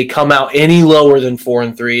 If they come out any lower than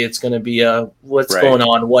 4-3, it's going to be a what's going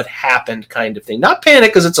on, what happened kind of thing. Not panic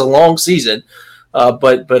because it's a long season,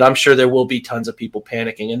 but I'm sure there will be tons of people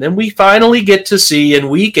panicking. And then we finally get to see in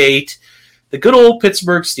Week 8 the good old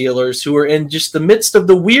Pittsburgh Steelers, who are in just the midst of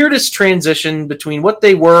the weirdest transition between what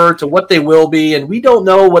they were to what they will be, and we don't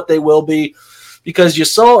know what they will be because you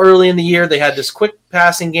saw early in the year they had this quick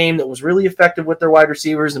passing game that was really effective with their wide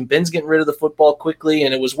receivers, and Ben's getting rid of the football quickly,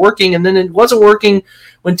 and it was working, and then it wasn't working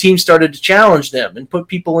when teams started to challenge them and put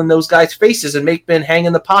people in those guys' faces and make Ben hang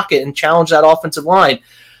in the pocket and challenge that offensive line.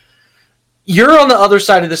 You're on the other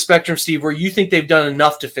side of the spectrum, Steve, where you think they've done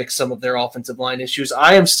enough to fix some of their offensive line issues.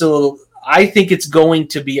 I think it's going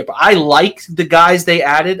to be I like the guys they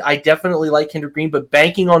added. I definitely like Kendrick Green, but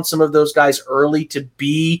banking on some of those guys early to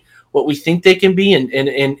be what we think they can be, and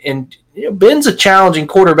you know, Ben's a challenging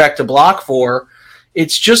quarterback to block for.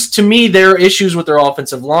 It's just, to me, there are issues with their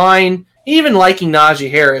offensive line. Even liking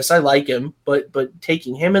Najee Harris, I like him, but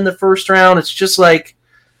taking him in the first round, it's just like,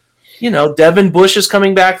 you know, Devin Bush is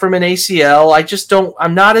coming back from an ACL.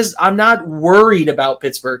 I'm not worried about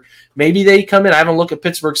Pittsburgh. Maybe they come in. I haven't looked at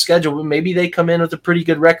Pittsburgh's schedule, but maybe they come in with a pretty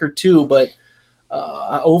good record too. But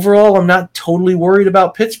overall, I'm not totally worried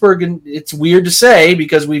about Pittsburgh. And it's weird to say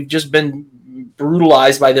because we've just been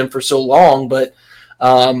brutalized by them for so long. But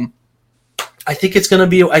I think it's going to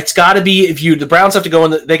be. It's got to be. If the Browns have to go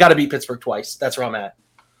in, they got to beat Pittsburgh twice. That's where I'm at.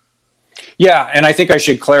 Yeah, and I think I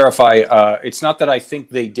should clarify, it's not that I think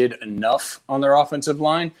they did enough on their offensive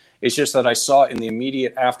line. It's just that I saw in the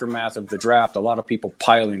immediate aftermath of the draft a lot of people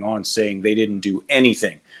piling on saying they didn't do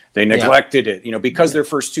anything. They neglected it, you know, because their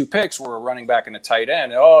first 2 picks were a running back and a tight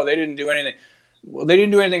end. Oh, they didn't do anything. Well, they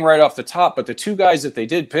didn't do anything right off the top, but the 2 guys that they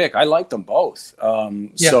did pick, I liked them both.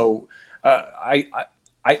 So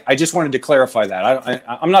I just wanted to clarify that.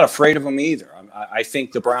 I'm not afraid of them either. I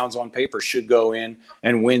think the Browns on paper should go in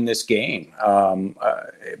and win this game.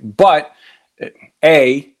 But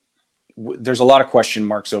there's a lot of question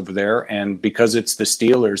marks over there. And because it's the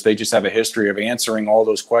Steelers, they just have a history of answering all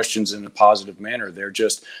those questions in a positive manner. They're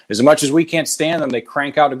just, as much as we can't stand them, they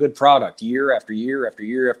crank out a good product year after year after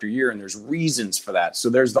year after year. And there's reasons for that. So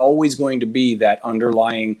there's always going to be that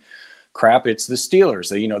underlying crap. It's the Steelers.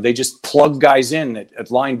 They just plug guys in at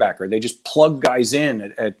linebacker. They just plug guys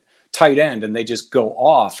in at tight end, and they just go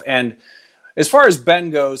off. And as far as Ben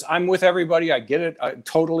goes, I'm with everybody. I get it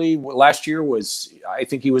totally. Last year I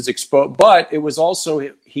think he was exposed, but it was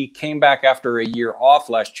also, he came back after a year off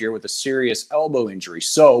last year with a serious elbow injury.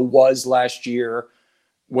 So was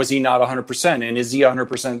he not 100%? And is he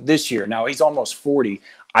 100% this year? Now he's almost 40.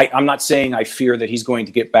 I'm not saying I fear that he's going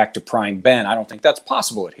to get back to prime Ben. I don't think that's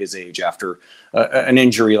possible at his age after an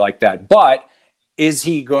injury like that. But is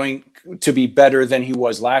he going to be better than he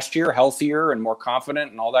was last year, healthier and more confident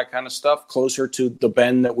and all that kind of stuff, closer to the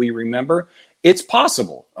Ben that we remember? It's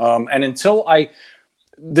possible. And until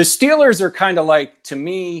the Steelers are kind of like, to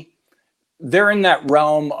me, they're in that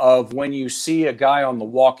realm of when you see a guy on The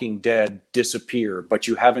Walking Dead disappear, but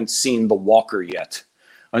you haven't seen the walker yet.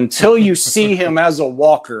 Until you see him as a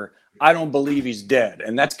walker, I don't believe he's dead.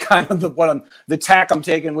 And that's kind of the tack I'm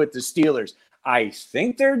taking with the Steelers. I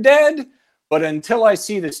think they're dead, but until I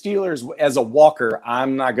see the Steelers as a walker,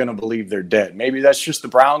 I'm not going to believe they're dead. Maybe that's just the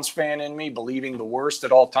Browns fan in me believing the worst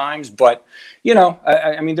at all times. But,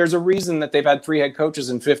 I mean, there's a reason that they've had 3 head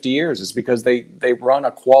coaches in 50 years. It's because they run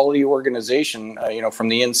a quality organization, from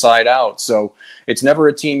the inside out. So it's never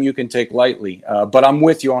a team you can take lightly. But I'm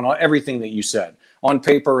with you on everything that you said. On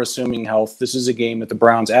paper, assuming health, this is a game that the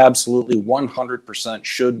Browns absolutely 100%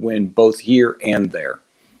 should win both here and there.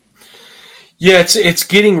 Yeah, it's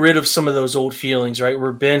getting rid of some of those old feelings, right?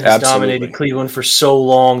 Where Ben has dominated Cleveland for so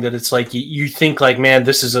long that it's like you think like, man,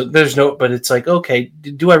 but it's like, okay,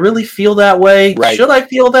 do I really feel that way? Right. Should I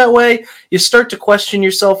feel that way? You start to question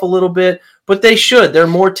yourself a little bit, but they should. They're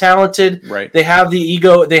more talented. Right. They have the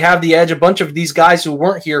ego. They have the edge. A bunch of these guys who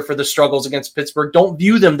weren't here for the struggles against Pittsburgh don't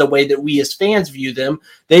view them the way that we as fans view them.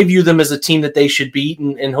 They view them as a team that they should beat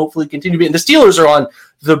and hopefully continue to beat. And the Steelers are on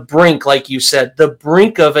the brink, like you said, the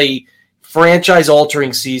brink of a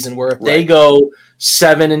franchise-altering season where if they go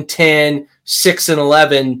 7-10,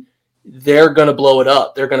 6-11, they're going to blow it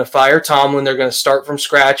up. They're going to fire Tomlin. They're going to start from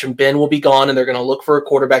scratch, and Ben will be gone, and they're going to look for a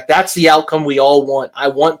quarterback. That's the outcome we all want. I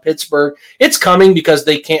want Pittsburgh. It's coming because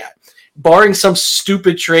they can't, barring some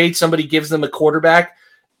stupid trade, somebody gives them a quarterback.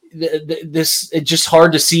 It's just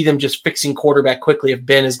hard to see them just fixing quarterback quickly if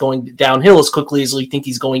Ben is going downhill as quickly as we think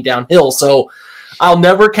he's going downhill. So I'll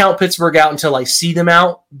never count Pittsburgh out until I see them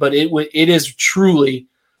out, but it is truly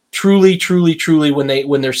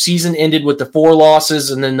when their season ended with the 4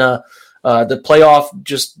 losses and then the playoff,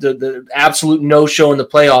 just the absolute no-show in the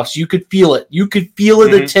playoffs, you could feel it. You could feel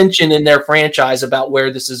the tension in their franchise about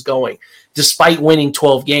where this is going, despite winning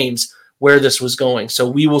 12 games, where this was going. So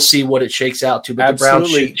we will see what it shakes out to, but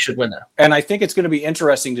Absolutely. The Browns should win that. And I think it's going to be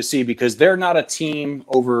interesting to see because they're not a team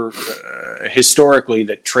over historically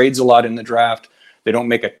that trades a lot in the draft. They don't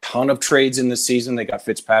make a ton of trades in the season. They got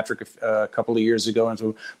Fitzpatrick a couple of years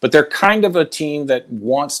ago, but they're kind of a team that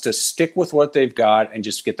wants to stick with what they've got and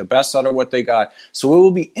just get the best out of what they got. So it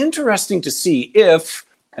will be interesting to see if,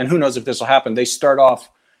 and who knows if this will happen, they start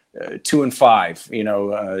off 2-5,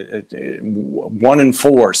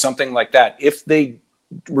 1-4, something like that. If they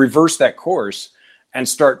reverse that course and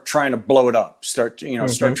start trying to blow it up, start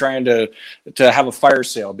trying to have a fire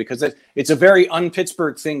sale, because it's a very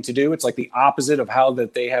un-Pittsburgh thing to do. It's like the opposite of how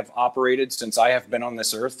that they have operated since I have been on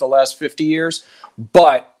this earth the last 50 years.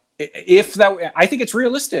 But if that, I think it's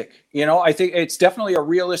realistic. I think it's definitely a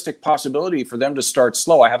realistic possibility for them to start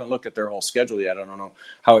slow. I haven't looked at their whole schedule yet. I don't know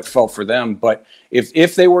how it felt for them. But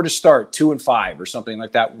if they were to start 2-5 or something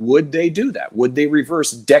like that, would they do that? Would they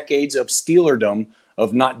reverse decades of Steelerdom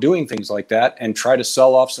of not doing things like that and try to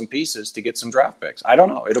sell off some pieces to get some draft picks? I don't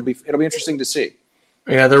know. It'll be interesting to see.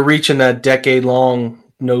 Yeah, they're reaching that decade-long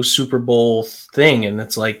no Super Bowl thing, and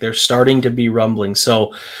it's like they're starting to be rumbling.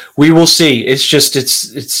 So we will see. It's just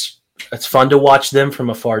it's fun to watch them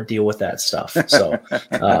from afar deal with that stuff. So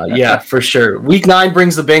yeah, for sure. Week 9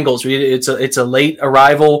 brings the Bengals. It's a late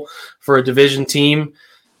arrival for a division team.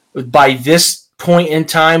 By this point in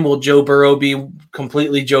time, will Joe Burrow be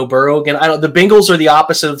completely Joe Burrow again? The Bengals are the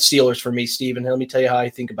opposite of the Steelers for me, Steven. Let me tell you how I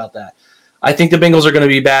think about that. I think the Bengals are going to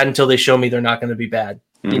be bad until they show me they're not going to be bad.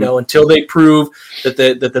 Until they prove that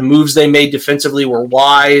the moves they made defensively were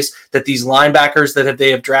wise, that these linebackers that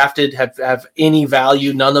they have drafted have any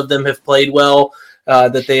value. None of them have played well.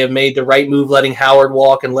 That they have made the right move, letting Howard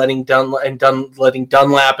walk and letting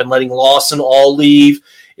Dunlap and letting Lawson all leave.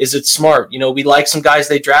 Is it smart? We like some guys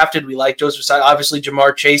they drafted. We like Joseph Tsai. Obviously,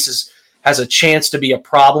 Jamar Chase has a chance to be a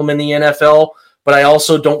problem in the NFL. But I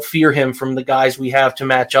also don't fear him from the guys we have to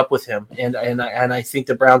match up with him. And I think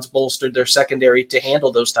the Browns bolstered their secondary to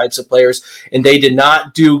handle those types of players, and they did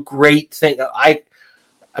not do great things.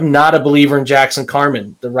 I'm not a believer in Jackson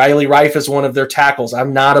Carman. The Riley Rife is one of their tackles.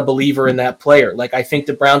 I'm not a believer in that player. I think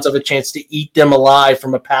the Browns have a chance to eat them alive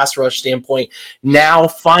from a pass rush standpoint. Now,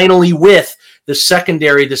 finally, with the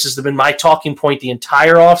secondary, this has been my talking point the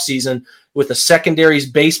entire offseason, with a secondary's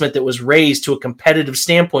basement that was raised to a competitive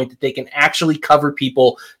standpoint that they can actually cover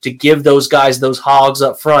people to give those guys, those hogs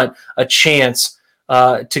up front, a chance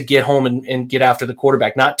to get home and get after the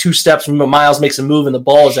quarterback. Not 2 steps, Miles makes a move and the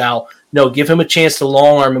ball is out. No, give him a chance to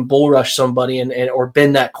long arm and bull rush somebody or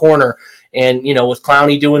bend that corner. And, with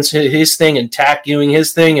Clowney doing his thing and Tack doing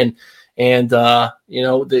his thing and the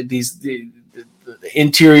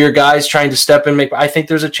interior guys trying to step in, I think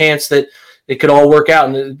there's a chance that it could all work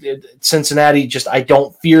out. And Cincinnati, I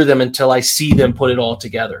don't fear them until I see them put it all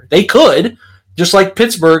together. They could, just like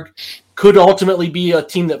Pittsburgh could ultimately be a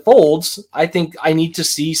team that folds. I think I need to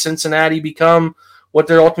see Cincinnati become what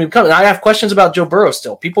they're ultimately becoming. I have questions about Joe Burrow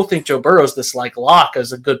still. People think Joe Burrow's this lock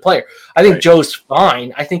as a good player. I think Joe's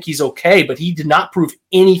fine. I think he's okay, but he did not prove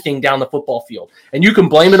anything down the football field. And you can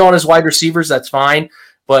blame it on his wide receivers. That's fine.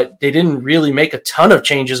 But they didn't really make a ton of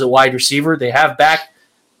changes at wide receiver. They have back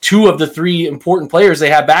 2 of the 3 important players they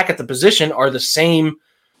have back at the position are the same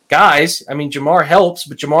guys. I mean, Jamar helps,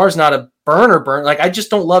 but Jamar's not a burner. I just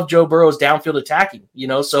don't love Joe Burrow's downfield attacking,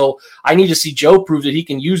 so I need to see Joe prove that he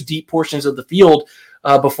can use deep portions of the field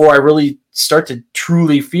before I really start to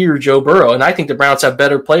truly fear Joe Burrow. And I think the Browns have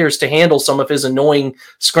better players to handle some of his annoying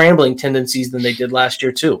scrambling tendencies than they did last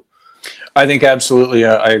year too. I think absolutely.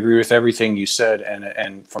 I agree with everything you said.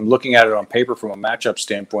 And from looking at it on paper, from a matchup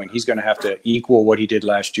standpoint, he's going to have to equal what he did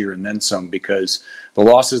last year and then some, because the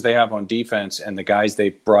losses they have on defense and the guys they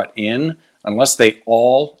brought in, unless they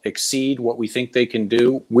all exceed what we think they can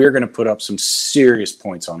do, we're going to put up some serious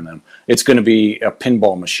points on them. It's going to be a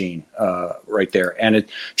pinball machine right there. And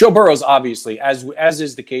Joe Burrow's obviously, as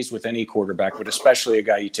is the case with any quarterback, but especially a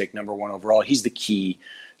guy you take number one overall, he's the key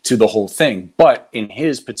to the whole thing. But in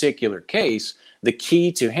his particular case, the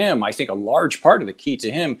key to him, I think a large part of the key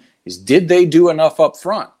to him is, did they do enough up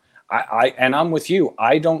front? And I'm with you.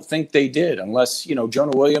 I don't think they did, unless,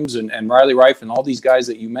 Jonah Williams and Riley Reiff and all these guys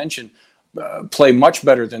that you mentioned play much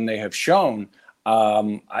better than they have shown.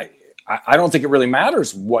 I don't think it really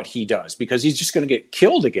matters what he does, because he's just going to get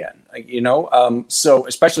killed again. So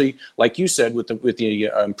especially like you said, with the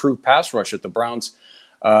improved pass rush that the Browns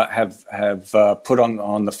have put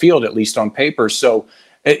on the field, at least on paper. So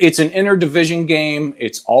it's an interdivision game.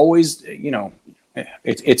 It's always,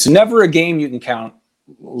 it's never a game you can count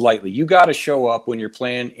lightly. You got to show up when you're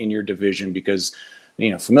playing in your division, because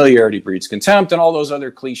familiarity breeds contempt and all those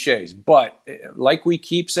other cliches. But like we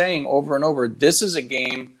keep saying over and over, this is a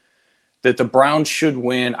game that the Browns should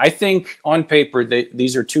win. I think on paper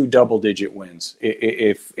these are 2 double-digit wins.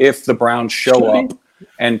 If the Browns show up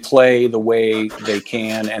and play the way they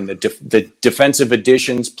can, and the defensive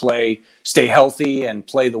additions stay healthy and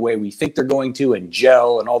play the way we think they're going to, and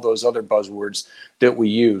gel, and all those other buzzwords that we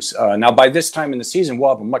use. Now, by this time in the season, we'll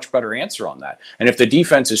have a much better answer on that. And if the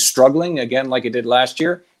defense is struggling again like it did last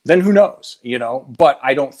year, then who knows, But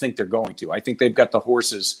I don't think they're going to. I think they've got the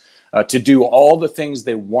horses to do all the things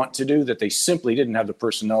they want to do that they simply didn't have the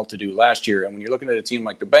personnel to do last year. And when you're looking at a team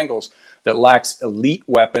like the Bengals that lacks elite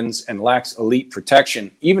weapons and lacks elite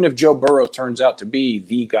protection, even if Joe Burrow turns out to be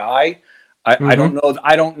the guy, I don't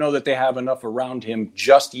know that they have enough around him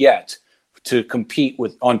just yet to compete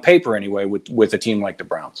on paper anyway, with a team like the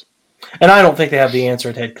Browns. And I don't think they have the answer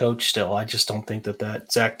at head coach still. I just don't think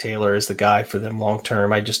that Zach Taylor is the guy for them long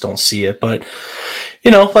term. I just don't see it. But,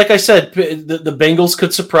 like I said, the Bengals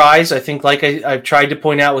could surprise. I think, like I've tried to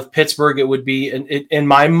point out with Pittsburgh, it would be, in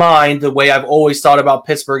my mind, the way I've always thought about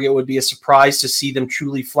Pittsburgh, it would be a surprise to see them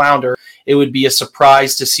truly flounder. It would be a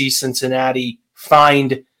surprise to see Cincinnati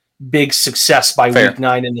find big success by Week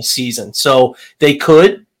 9 in the season. So they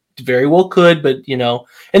very well could, but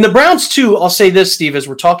and the Browns too. I'll say this, Steve, as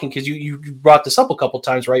we're talking, because you brought this up a couple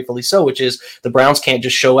times, rightfully so, which is the Browns can't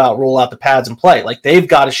just roll out the pads and play. Like, they've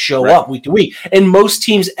got to show up week to week. And most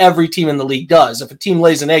teams, every team in the league does. If a team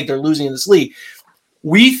lays an egg, they're losing in this league.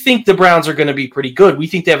 We think the Browns are going to be pretty good. We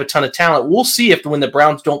think they have a ton of talent. We'll see when the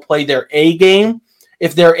Browns don't play their A game,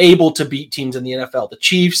 if they're able to beat teams in the NFL. The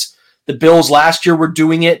Chiefs, the Bills last year were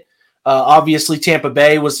doing it. Obviously, Tampa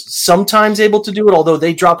Bay was sometimes able to do it, although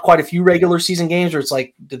they dropped quite a few regular season games where it's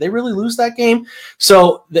like, did they really lose that game?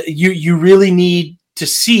 So you really need to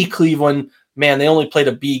see Cleveland. Man, they only played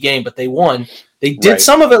a B game, but they won. They did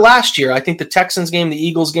some of it last year. I think the Texans game, the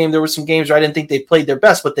Eagles game, there were some games where I didn't think they played their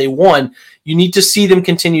best, but they won. You need to see them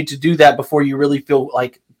continue to do that before you really feel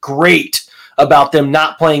like great about them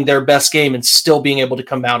not playing their best game and still being able to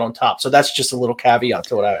come out on top. So that's just a little caveat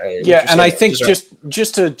to what I think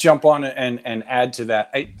just to jump on and add to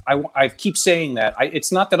that, I keep saying that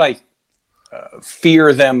it's not that I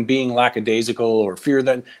fear them being lackadaisical or fear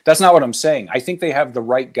that. That's not what I'm saying. I think they have the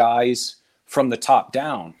right guys from the top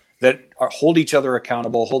down that hold each other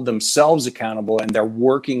accountable, hold themselves accountable, and they're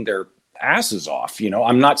working their asses off.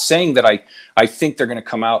 I'm not saying that I think they're going to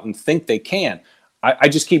come out and think they can. I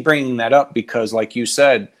just keep bringing that up because, like you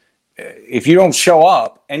said, if you don't show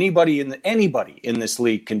up, anybody in this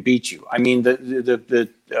league can beat you. I mean, the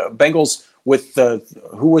Bengals with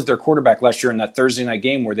who was their quarterback last year in that Thursday night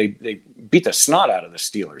game where they beat the snot out of the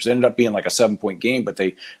Steelers. It ended up being like a 7-point game, but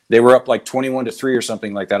they were up like 21-3 or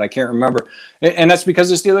something like that. I can't remember, and that's because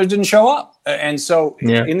the Steelers didn't show up. And so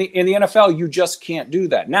in the NFL, you just can't do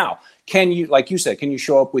that. Now, can you, like you said, can you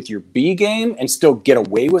show up with your B game and still get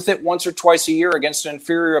away with it once or twice a year against an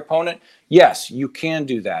inferior opponent? Yes, you can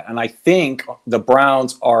do that. And I think the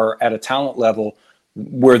Browns are at a talent level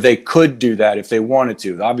where they could do that if they wanted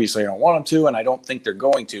to. Obviously, I don't want them to, and I don't think they're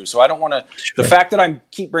going to. So I don't want to – the fact that I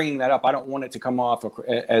keep bringing that up, I don't want it to come off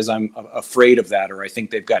as I'm afraid of that, or I think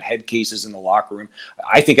they've got head cases in the locker room.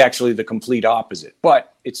 I think actually the complete opposite.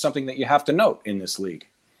 But it's something that you have to note in this league.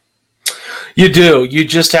 You do. You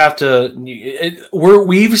just have to.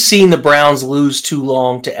 We've seen the Browns lose too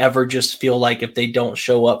long to ever just feel like if they don't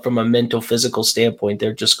show up from a mental, physical standpoint,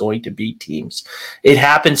 they're just going to beat teams. It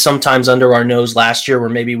happened sometimes under our nose last year where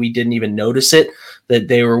maybe we didn't even notice it, that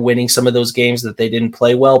they were winning some of those games that they didn't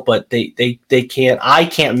play well, but they can't. I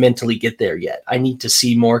can't mentally get there yet. I need to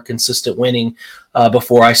see more consistent winning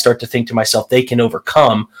before I start to think to myself they can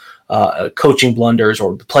overcome coaching blunders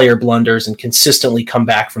or player blunders and consistently come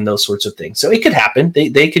back from those sorts of things. So it could happen.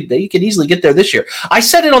 They could easily get there this year. I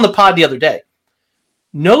said it on the pod the other day.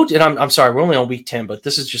 Note, and I'm sorry, we're only on week 10, but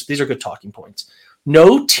these are good talking points.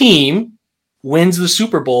 No team wins the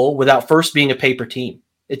Super Bowl without first being a paper team.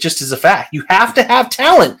 It just is a fact. You have to have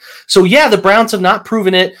talent. So yeah, the Browns have not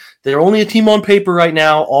proven it. They're only a team on paper right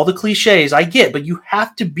now. All the cliches I get, but you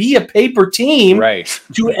have to be a paper team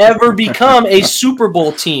to ever become a Super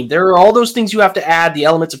Bowl team. There are all those things you have to add, the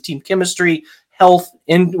elements of team chemistry, health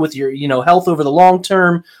in with your, health over the long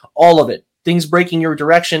term, all of it. Things breaking your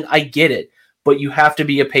direction. I get it. But you have to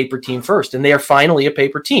be a paper team first. And they are finally a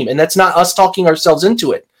paper team. And that's not us talking ourselves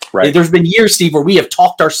into it. Right. There's been years, Steve, where we have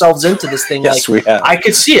talked ourselves into this thing. Yes, we have. I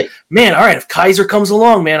could see it. Man, all right, if Kaiser comes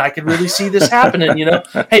along, man, I could really see this happening,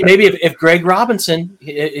 Hey, maybe if Greg Robinson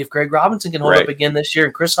can hold up again this year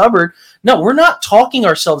and Chris Hubbard. No, we're not talking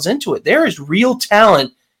ourselves into it. There is real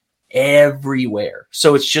talent everywhere.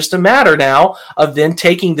 So it's just a matter now of then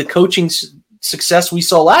taking the coaching success we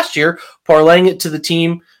saw last year, parlaying it to the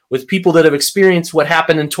team with people that have experienced what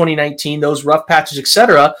happened in 2019, those rough patches,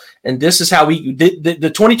 etc. And this is how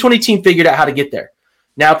the 2020 team figured out how to get there.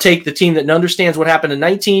 Now take the team that understands what happened in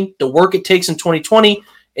 19, the work it takes in 2020,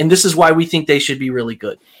 and this is why we think they should be really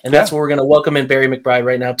good. And that's where we're going to welcome in Barry McBride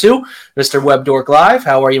right now too. Mr. Web Dork Live,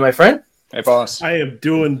 how are you, my friend? Hey, boss. I am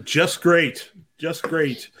doing just great. Just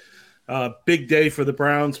great. Big day for the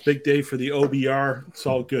Browns, big day for the OBR. It's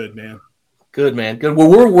all good, man. Good, man. Good. Well,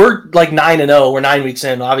 we're like 9-0. We're 9 weeks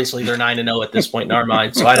in. Obviously, they're 9-0 at this point in our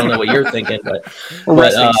mind. So I don't know what you're thinking, but we're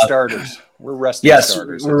resting starters. We're resting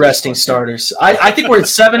starters. Yes, we're resting starters. I think we're at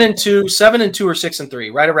 7-2 or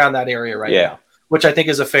 6-3, right around that area right now, which I think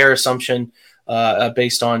is a fair assumption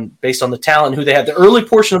based on the talent and who they have. The early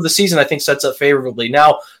portion of the season, I think, sets up favorably.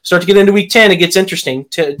 Now, start to get into week 10, it gets interesting.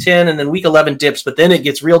 10 and then week 11 dips, but then it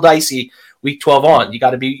gets real dicey. Week 12 on, you got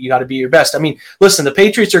to be your best. I mean, listen, the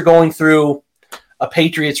Patriots are going through a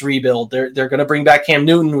Patriots rebuild. They're going to bring back Cam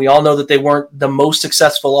Newton. We all know that they weren't the most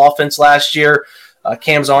successful offense last year.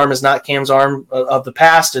 Cam's arm is not Cam's arm of the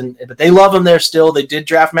past, but they love him there still. They did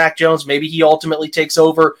draft Mac Jones. Maybe he ultimately takes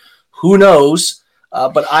over. Who knows?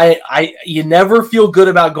 But you never feel good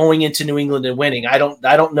about going into New England and winning. I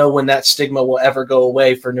don't know when that stigma will ever go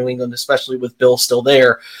away for New England, especially with Bill still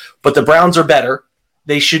there. But the Browns are better.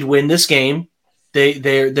 They should win this game.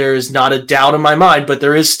 There is not a doubt in my mind, but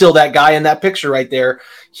there is still that guy in that picture right there.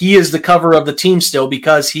 He is the cover of the team still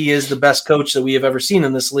because he is the best coach that we have ever seen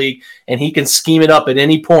in this league, and he can scheme it up at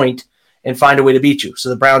any point and find a way to beat you. So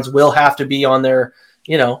the Browns will have to be on their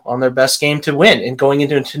best game to win. And going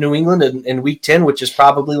into New England in week 10, which is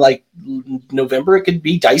probably like November, it could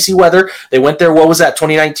be dicey weather. They went there, what was that,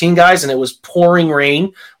 2019, guys? And it was pouring rain.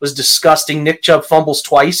 It was disgusting. Nick Chubb fumbles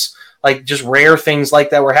twice. Like just rare things like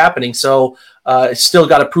that were happening. So it's still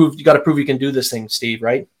got to prove you can do this thing, Steve,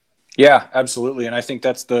 right? Yeah, absolutely. And I think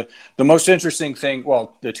that's the most interesting thing.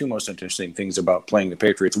 Well, the two most interesting things about playing the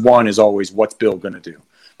Patriots. One is always what's Bill going to do,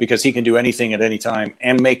 because he can do anything at any time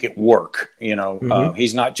and make it work.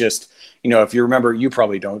 He's not just, if you remember, you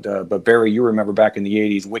probably don't, but Barry, you remember back in the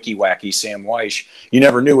 80s, Wiki Wacky Sam Weish, you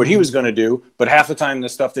never knew what he was going to do, but half the time the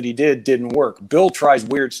stuff that he didn't work. Bill tries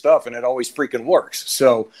weird stuff and it always freaking works.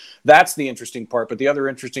 So that's the interesting part. But the other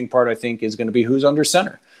interesting part, I think, is going to be who's under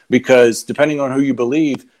center, because depending on who you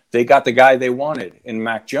believe, they got the guy they wanted in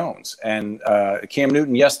Mac Jones. And Cam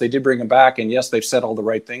Newton, yes, they did bring him back, and yes, they've said all the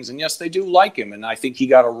right things, and yes, they do like him, and I think he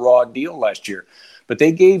got a raw deal last year. But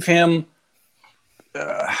they gave him,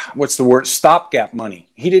 stopgap money.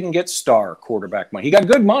 He didn't get star quarterback money. He got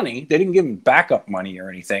good money. They didn't give him backup money or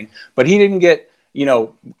anything, but he didn't get,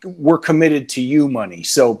 we're committed to you money.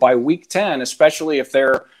 So by week 10, especially if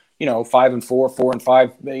they're, 5-4,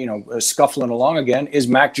 4-5, scuffling along again, is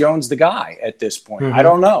Mac Jones the guy at this point? Mm-hmm. I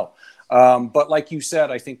don't know. But like you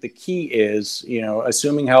said, I think the key is,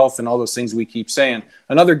 assuming health and all those things we keep saying,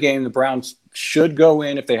 another game the Browns should go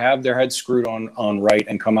in if they have their heads screwed on right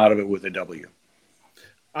and come out of it with a W.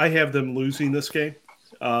 I have them losing this game.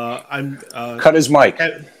 Cut his mic.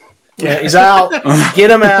 Yeah, he's out.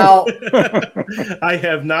 Get him out. I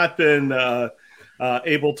have not been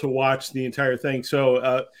able to watch the entire thing.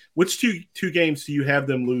 So which two games do you have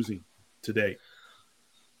them losing today?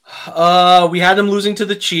 We had them losing to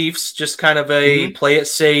the Chiefs, just kind of a play it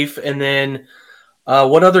safe. And then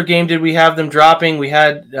what other game did we have them dropping? We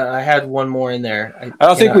had I had one more in there. I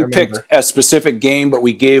don't think we picked a specific game, but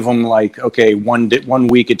we gave them like, okay, one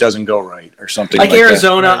week it doesn't go right or something like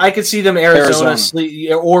Arizona. That. I could see them Arizona.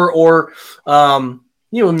 Or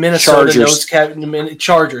Minnesota.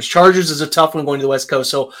 Chargers. Chargers is a tough one going to the West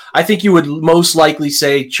Coast. So I think you would most likely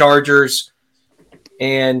say Chargers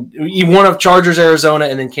and you one of Chargers, Arizona,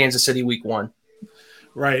 and then Kansas City week 1.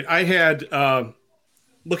 Right. I had,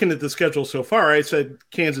 looking at the schedule so far, I said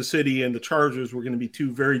Kansas City and the Chargers were going to be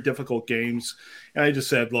 2 very difficult games. And I just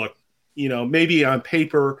said, look, maybe on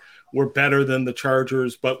paper we're better than the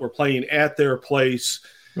Chargers, but we're playing at their place.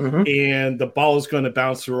 Mm-hmm. And the ball is going to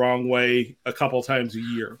bounce the wrong way a couple times a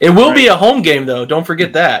year. It will be a home game, though. Don't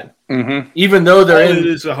forget that. Mm-hmm. Even though it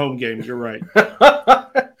is a home game. You're right.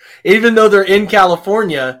 Even though they're in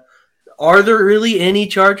California, are there really any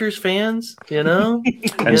Chargers fans? And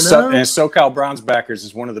SoCal Browns backers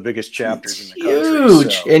is one of the biggest chapters in the country.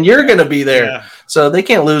 Huge, so, and you're going to be there, so they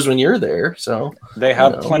can't lose when you're there. So they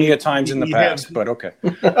have plenty of times in the past, but okay.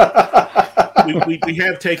 we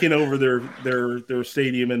have taken over their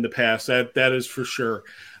stadium in the past. That is for sure.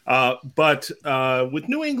 But with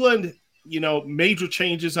New England, major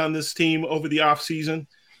changes on this team over the offseason.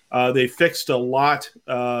 They fixed a lot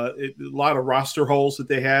of roster holes that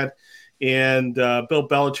they had. And Bill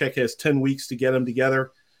Belichick has 10 weeks to get them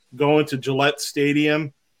together. Going to Gillette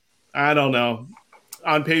Stadium, I don't know.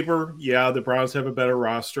 On paper, the Browns have a better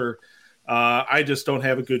roster. I just don't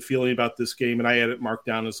have a good feeling about this game, and I had it marked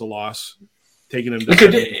down as a loss, taking them to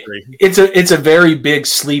 7-3. It's a very big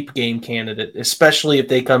sleep game candidate, especially if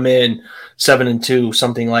they come in 7-2,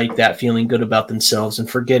 something like that, feeling good about themselves and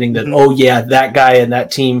forgetting that, that guy and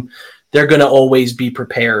that team, they're going to always be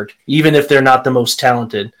prepared, even if they're not the most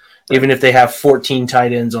talented. Even if they have 14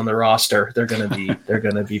 tight ends on the roster, they're going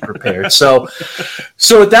to be prepared. So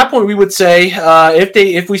at that point, we would say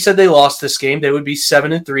if we said they lost this game, they would be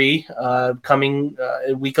 7-3. Coming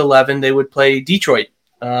week 11, they would play Detroit.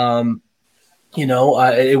 It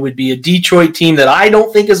would be a Detroit team that I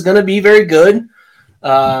don't think is going to be very good.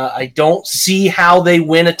 I don't see how they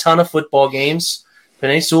win a ton of football games.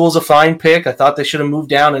 Penei Sewell is a fine pick. I thought they should have moved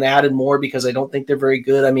down and added more because I don't think they're very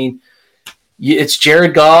good. I mean, it's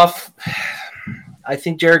Jared Goff. I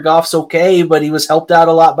think Jared Goff's okay, but he was helped out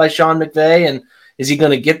a lot by Sean McVay. And is he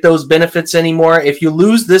going to get those benefits anymore? If you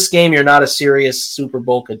lose this game, you're not a serious Super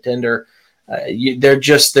Bowl contender. They're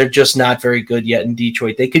just not very good yet in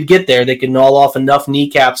Detroit. They could get there. They could gnaw off enough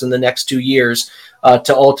kneecaps in the next 2 years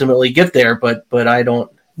to ultimately get there. But I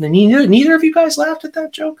don't. Neither of you guys laughed at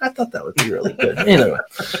that joke. I thought that would be really good. Anyway,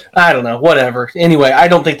 I don't know. Whatever. Anyway, I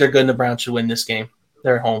don't think they're good. And the Browns should win this game.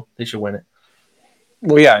 They're at home. They should win it.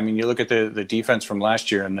 Well, yeah, I mean, you look at the defense from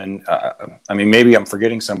last year, and then, maybe I'm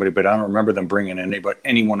forgetting somebody, but I don't remember them bringing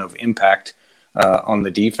anyone of impact on the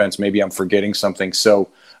defense. Maybe I'm forgetting something. So,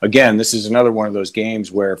 again, this is another one of those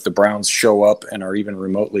games where if the Browns show up and are even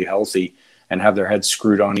remotely healthy and have their heads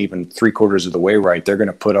screwed on even 3/4 of the way right, they're going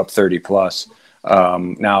to put up 30+.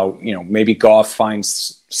 Now, maybe Goff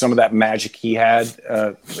finds some of that magic he had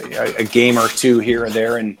a game or two here and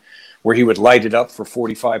there, and where he would light it up for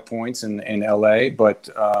 45 points in LA. But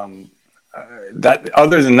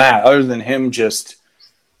other than him just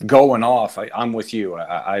going off, I'm with you.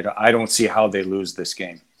 I don't see how they lose this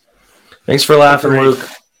game. Thanks for laughing, Luke.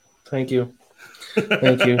 Thank you.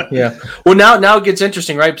 Thank you. Yeah. Well, now it gets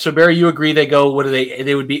interesting, right? So Barry, you agree they go, what are they?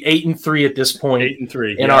 They would be 8-3 at this point.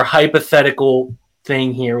 8-3. In our hypothetical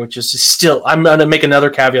thing here, which is still, I'm going to make another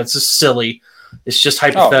caveat. This is silly. It's just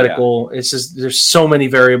hypothetical. It's just there's so many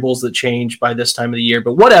variables that change by this time of the year.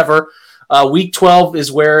 But whatever. Week 12 is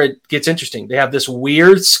where it gets interesting. They have this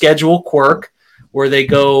weird schedule quirk where they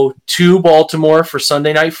go to Baltimore for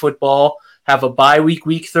Sunday Night Football, have a bye week,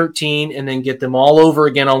 week 13, and then get them all over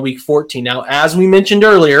again on week 14. Now, as we mentioned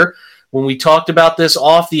earlier, when we talked about this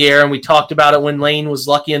off the air, and we talked about it when Lane was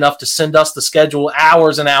lucky enough to send us the schedule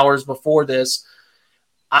hours and hours before this,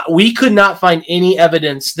 we could not find any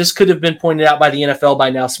evidence. This could have been pointed out by the NFL by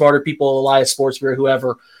now, smarter people, Elias Sportsbureau,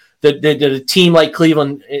 whoever, that a team like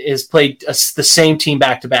Cleveland has played the same team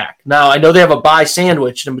back-to-back. Now, I know they have a bye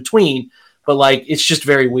sandwiched in between, but it's just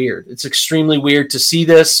very weird. It's extremely weird to see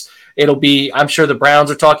this. It'll be, I'm sure the Browns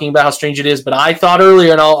are talking about how strange it is, but I thought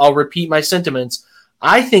earlier, and I'll repeat my sentiments,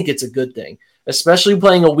 I think it's a good thing, especially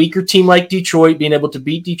playing a weaker team like Detroit, being able to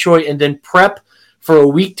beat Detroit and then prep for a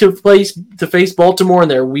week to face Baltimore in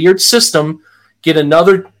their weird system, get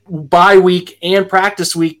another bye week and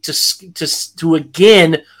practice week to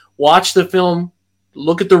again watch the film,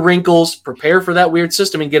 look at the wrinkles, prepare for that weird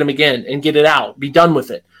system, and get them again and get it out. Be done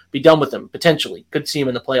with it. Be done with them, potentially. Could see them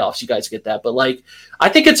in the playoffs. You guys get that. But, I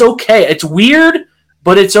think it's okay. It's weird,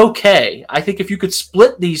 but it's okay. I think if you could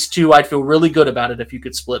split these two, I'd feel really good about it if you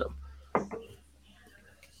could split them.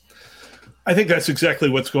 I think that's exactly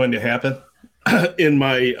what's going to happen. In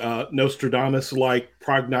my Nostradamus-like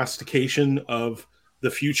prognostication of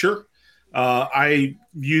the future, I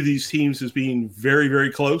view these teams as being very,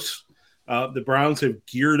 very close. The Browns have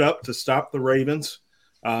geared up to stop the Ravens.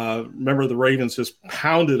 Remember, the Ravens just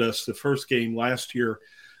pounded us the first game last year.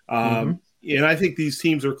 And I think these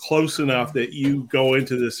teams are close enough that you go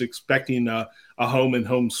into this expecting a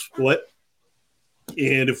home-and-home split.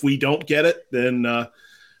 And if we don't get it, then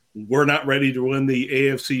we're not ready to win the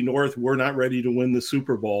AFC North. We're not ready to win the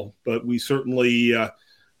Super Bowl. But we certainly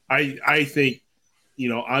I think,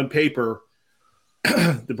 on paper,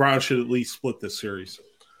 the Browns should at least split this series.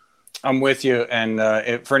 I'm with you.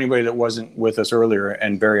 And for anybody that wasn't with us earlier,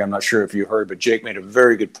 and Barry, I'm not sure if you heard, but Jake made a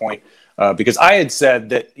very good point. Because I had said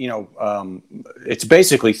that, it's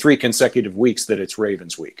basically 3 consecutive weeks that it's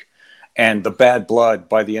Ravens week. And the bad blood,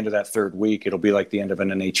 by the end of that third week, it'll be like the end of an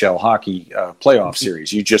NHL hockey playoff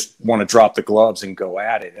series. You just want to drop the gloves and go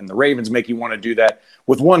at it. And the Ravens make you want to do that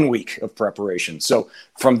with 1 week of preparation. So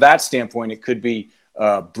from that standpoint, it could be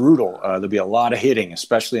brutal. There'll be a lot of hitting,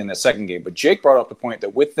 especially in the second game. But Jake brought up the point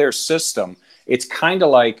that with their system, it's kind of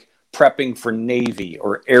like prepping for Navy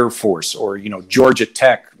or Air Force or, Georgia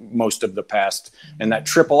Tech most of the past, and that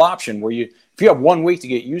triple option where if you have 1 week to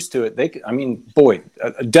get used to it,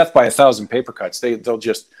 death by 1,000 paper cuts, they'll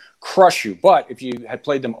just crush you. But if you had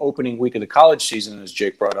played them opening week of the college season, as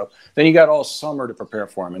Jake brought up, then you got all summer to prepare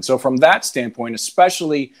for them. And so from that standpoint,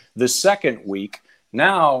 especially the second week,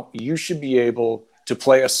 now you should be able to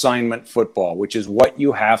play assignment football, which is what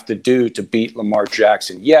you have to do to beat Lamar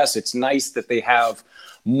Jackson. Yes, it's nice that they have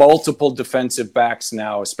multiple defensive backs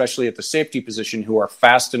now, especially at the safety position, who are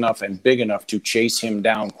fast enough and big enough to chase him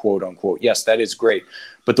down, quote unquote. Yes, that is great.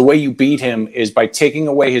 But the way you beat him is by taking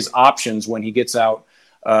away his options when he gets out,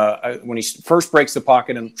 when he first breaks the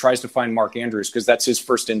pocket and tries to find Mark Andrews, because that's his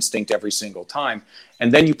first instinct every single time.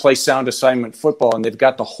 And then you play sound assignment football, and they've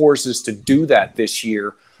got the horses to do that this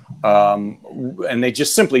year. And they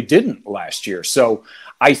just simply didn't last year. So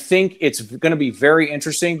I think it's going to be very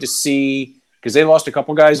interesting to see, because they lost a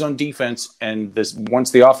couple guys on defense, and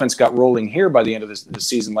once the offense got rolling here by the end of the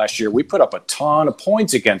season last year, we put up a ton of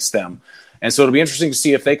points against them. And so it'll be interesting to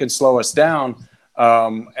see if they can slow us down.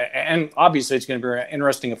 And obviously it's going to be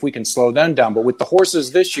interesting if we can slow them down. But with the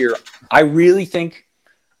horses this year, I really think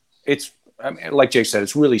like Jake said,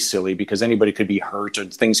 it's really silly because anybody could be hurt or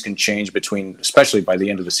things can change especially by the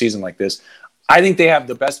end of the season like this. I think they have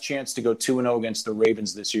the best chance to go 2-0 against the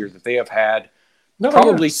Ravens this year that they have had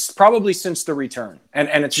probably since the return.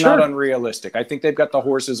 And it's not unrealistic. I think they've got the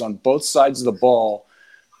horses on both sides of the ball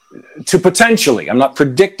to potentially, I'm not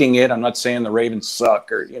predicting it, I'm not saying the Ravens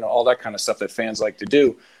suck or all that kind of stuff that fans like to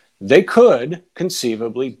do. They could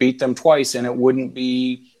conceivably beat them twice and it wouldn't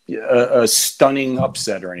be a stunning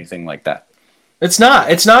upset or anything like that. It's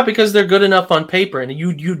not because they're good enough on paper, and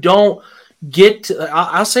you don't get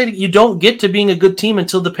I'll say you don't get to being a good team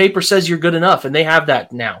until the paper says you're good enough, and they have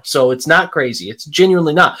that now. So it's not crazy. It's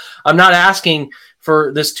genuinely not. I'm not asking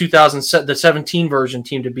for this 2017 version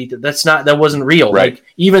team to beat that. That wasn't real. Right. Like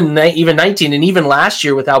even 19 and even last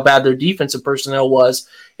year with how bad their defensive personnel was,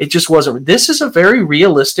 it just wasn't. This is a very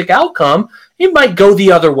realistic outcome. It might go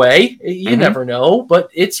the other way. You never know, but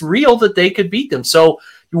it's real that they could beat them. So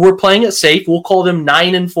we're playing it safe. We'll call them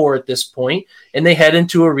 9-4 at this point, and they head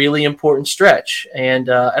into a really important stretch. And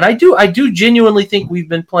I do genuinely think we've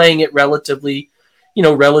been playing it relatively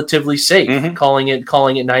safe, calling it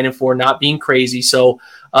 9-4, not being crazy. So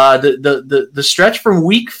the stretch from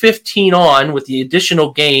week 15 on with the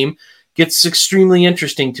additional game gets extremely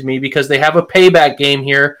interesting to me because they have a payback game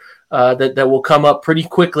here that will come up pretty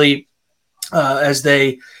quickly as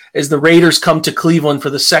the Raiders come to Cleveland for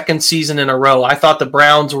the second season in a row. I thought the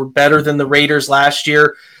Browns were better than the Raiders last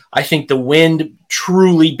year. I think the wind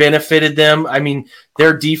truly benefited them. I mean,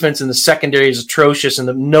 their defense in the secondary is atrocious,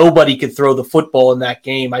 and nobody could throw the football in that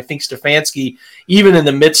game. I think Stefanski, even in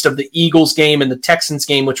the midst of the Eagles game and the Texans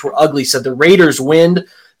game, which were ugly, said the Raiders'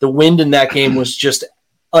 the wind in that game was just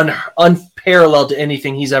unparalleled to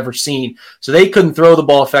anything he's ever seen. So they couldn't throw the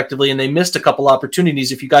ball effectively, and they missed a couple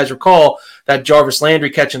opportunities. If you guys recall, that Jarvis Landry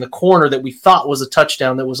catch in the corner that we thought was a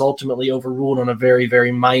touchdown that was ultimately overruled on a very,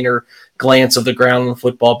 very minor glance of the ground on the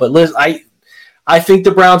football. But Liz, I think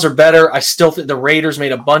the Browns are better. I still think the Raiders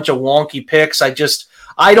made a bunch of wonky picks.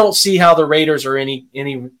 I don't see how the Raiders are any.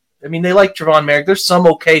 I mean, they like Javon Merrick. There's some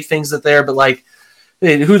okay things but like,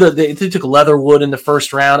 they took Leatherwood in the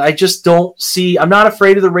first round. I just don't see. I'm not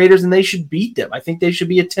afraid of the Raiders, and they should beat them. I think they should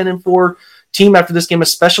be a 10-4 team after this game,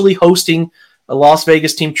 especially hosting a Las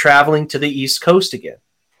Vegas team traveling to the East Coast again.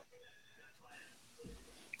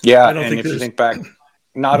 Yeah, and if you think back,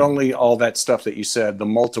 not only all that stuff that you said, the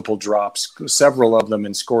multiple drops, several of them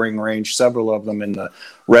in scoring range, several of them in the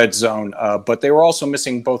red zone, but they were also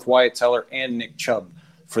missing both Wyatt Teller and Nick Chubb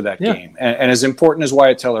for that game. And as important as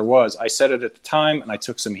Wyatt Teller was, I said it at the time, and I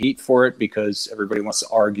took some heat for it because everybody wants to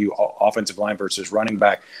argue offensive line versus running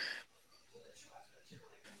back.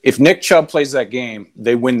 If Nick Chubb plays that game,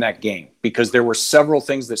 they win that game because there were several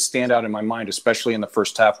things that stand out in my mind, especially in the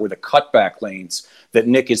first half, where the cutback lanes that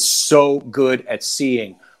Nick is so good at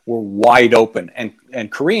seeing were wide open. And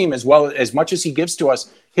Kareem, as much as he gives to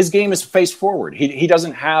us, his game is face forward. He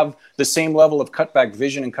doesn't have the same level of cutback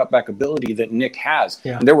vision and cutback ability that Nick has.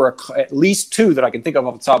 Yeah. And there were at least two that I can think of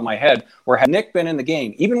off the top of my head where had Nick been in the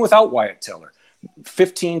game, even without Wyatt Teller,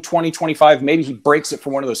 15, 20, 25, maybe he breaks it for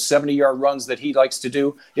one of those 70-yard runs that he likes to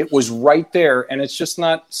do. It was right there, and it's just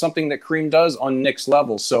not something that Kareem does on Nick's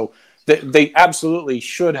level. So they absolutely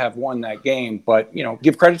should have won that game, but,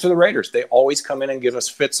 give credit to the Raiders. They always come in and give us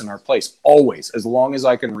fits in our place, always, as long as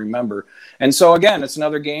I can remember. And so, again, it's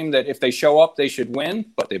another game that if they show up, they should win,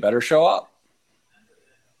 but they better show up.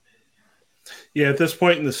 Yeah, at this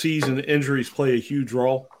point in the season, injuries play a huge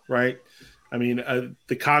role, right? I mean,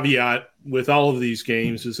 the caveat with all of these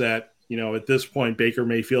games is that, at this point, Baker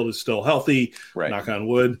Mayfield is still healthy, right. Knock on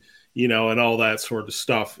wood, and all that sort of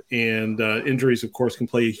stuff. And injuries, of course, can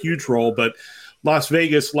play a huge role. But Las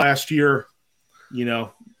Vegas last year, I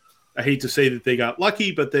hate to say that they got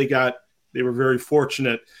lucky, but they were very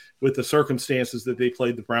fortunate with the circumstances that they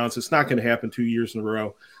played the Browns. It's not going to happen 2 years in a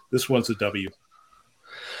row. This one's a W.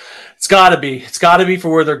 It's got to be. It's got to be for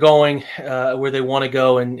where they're going, where they want to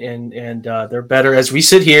go, and they're better. As we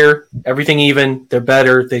sit here, everything even, they're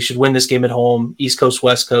better. They should win this game at home. East Coast,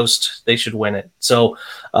 West Coast, they should win it. So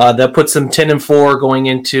that puts them 10-4 going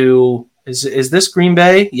into is this Green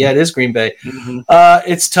Bay? Yeah, it is Green Bay.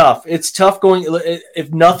 Mm-hmm. It's tough. It's tough going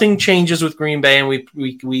if nothing changes with Green Bay, and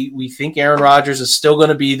we think Aaron Rodgers is still going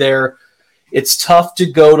to be there. It's tough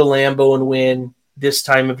to go to Lambeau and win this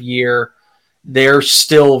time of year. They're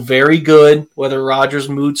still very good, whether Rodgers'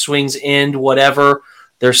 mood swings end, whatever.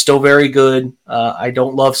 They're still very good. I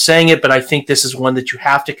don't love saying it, but I think this is one that you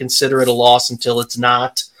have to consider it a loss until it's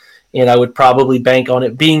not. And I would probably bank on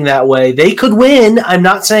it being that way. They could win. I'm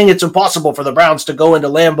not saying it's impossible for the Browns to go into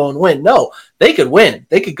Lambeau and win. No, they could win.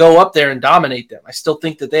 They could go up there and dominate them. I still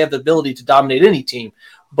think that they have the ability to dominate any team.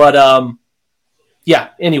 But,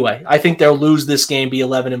 anyway, I think they'll lose this game, be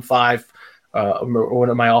 11-5. Or what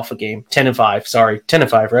am I off a game? 10-5. Sorry,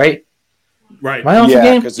 10-5, right? Right. Am I off a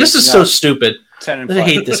game? This is so stupid. 10-5. I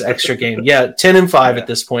hate this extra game. Yeah, 10-5 at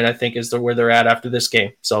this point, I think, is where they're at after this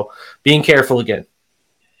game. So being careful again.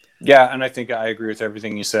 Yeah, and I think I agree with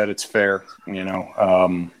everything you said. It's fair.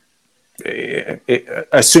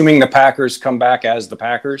 Assuming the Packers come back as the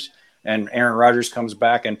Packers and Aaron Rodgers comes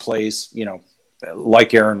back and plays,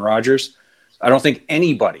 like Aaron Rodgers, I don't think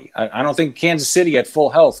anybody, I don't think Kansas City at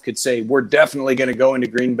full health could say we're definitely going to go into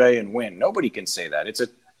Green Bay and win. Nobody can say that. It's a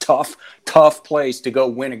tough place to go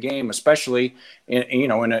win a game, especially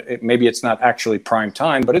maybe it's not actually prime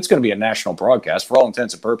time, but it's going to be a national broadcast for all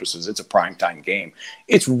intents and purposes. It's a prime time game.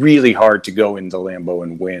 It's really hard to go into Lambeau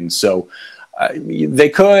and win. So they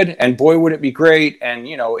could, and boy, would it be great. And,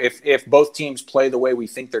 if both teams play the way we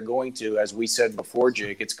think they're going to, as we said before,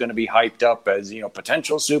 Jake, it's going to be hyped up as,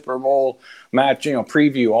 potential Super Bowl match,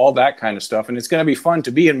 preview, all that kind of stuff. And it's going to be fun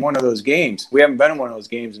to be in one of those games. We haven't been in one of those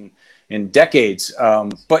games in decades.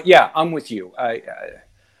 But yeah, I'm with you.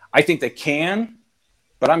 I think they can,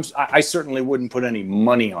 but I certainly wouldn't put any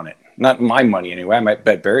money on it. Not my money anyway. I might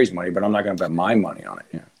bet Barry's money, but I'm not going to bet my money on it.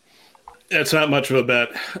 Yeah. That's not much of a bet.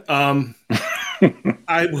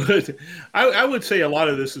 I would say a lot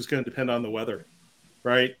of this is going to depend on the weather,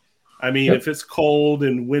 right? I mean, If it's cold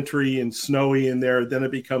and wintry and snowy in there, then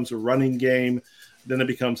it becomes a running game. Then it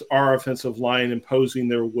becomes our offensive line imposing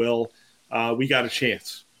their will. We got a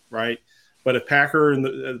chance, right? But if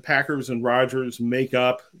the Packers and Rodgers make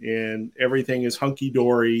up and everything is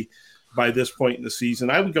hunky-dory by this point in the season,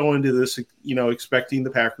 I would go into this, expecting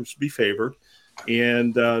the Packers to be favored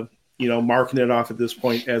and, marking it off at this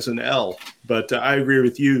point as an L. But I agree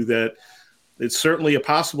with you that it's certainly a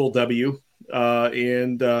possible W,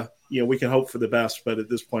 and we can hope for the best. But at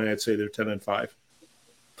this point, I'd say they're 10-5.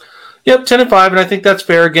 Yep, 10-5, and I think that's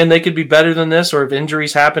fair. Again, they could be better than this, or if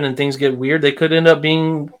injuries happen and things get weird, they could end up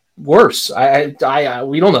being worse.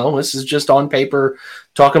 We don't know. This is just on paper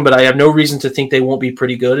talking, but I have no reason to think they won't be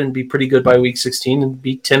pretty good and be pretty good by week 16, and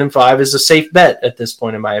be 10-5 is a safe bet at this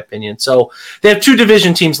point, in my opinion. So they have two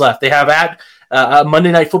division teams left. They have a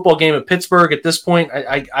Monday Night Football game at Pittsburgh. At this point,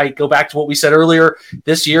 I go back to what we said earlier.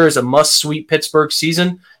 This year is a must-sweep Pittsburgh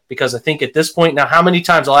season, because I think at this point, now how many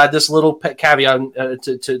times, I'll add this little caveat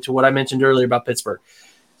to what I mentioned earlier about Pittsburgh.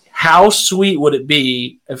 How sweet would it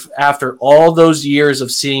be if after all those years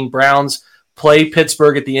of seeing Browns play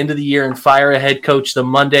Pittsburgh at the end of the year and fire a head coach the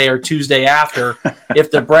Monday or Tuesday after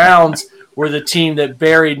if the Browns were the team that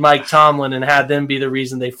buried Mike Tomlin and had them be the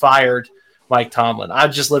reason they fired Mike Tomlin.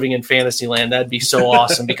 I'm just living in fantasy land. That'd be so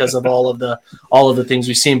awesome because of all of the things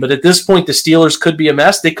we've seen. But at this point, the Steelers could be a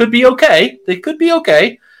mess. They could be okay.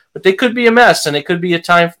 But they could be a mess, and it could be a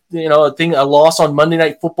time, a loss on Monday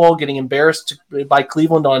Night Football, getting embarrassed by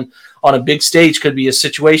Cleveland on a big stage could be a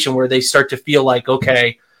situation where they start to feel like,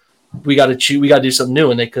 okay, we got to do something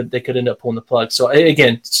new, and they could end up pulling the plug. So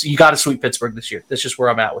again, you got to sweep Pittsburgh this year. That's just where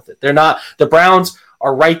I'm at with it. The Browns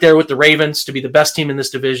are right there with the Ravens to be the best team in this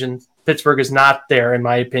division. Pittsburgh is not there, in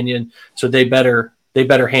my opinion, so they better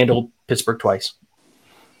handle Pittsburgh twice.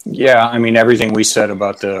 Yeah, I mean, everything we said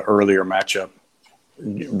about the earlier matchup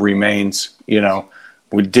remains.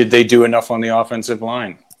 Did they do enough on the offensive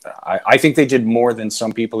line? I think they did more than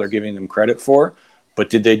some people are giving them credit for, but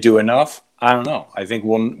did they do enough? I don't know. I think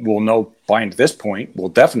we'll know by this point. We'll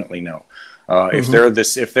definitely know. If they're the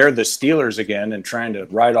Steelers again and trying to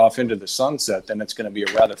ride off into the sunset, then it's going to be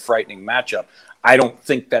a rather frightening matchup. I don't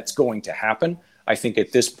think that's going to happen. I think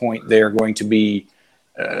at this point they are going to be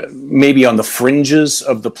maybe on the fringes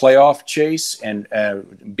of the playoff chase and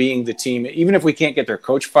being the team. Even if we can't get their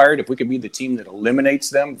coach fired, if we could be the team that eliminates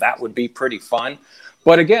them, that would be pretty fun.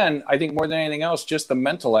 But again, I think more than anything else, just the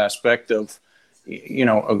mental aspect of,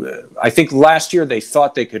 I think last year they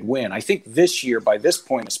thought they could win. I think this year, by this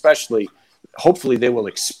point especially, hopefully they will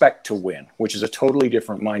expect to win, which is a totally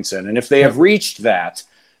different mindset. And if they have reached that,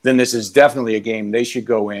 then this is definitely a game they should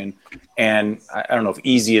go in. And I don't know if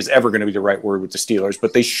easy is ever going to be the right word with the Steelers,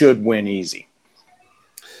 but they should win easy.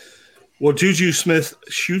 Well, Juju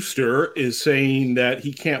Smith-Schuster is saying that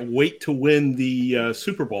he can't wait to win the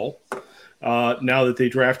Super Bowl now that they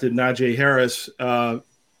drafted Najee Harris.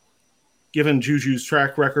 Given Juju's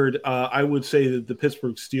track record, I would say that the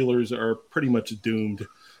Pittsburgh Steelers are pretty much doomed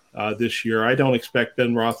this year. I don't expect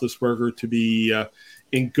Ben Roethlisberger to be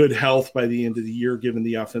in good health by the end of the year, given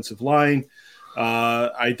the offensive line.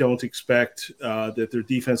 I don't expect that their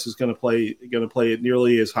defense is going to play at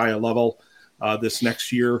nearly as high a level this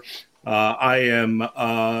next year. I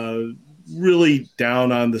am really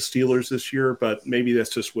down on the Steelers this year, but maybe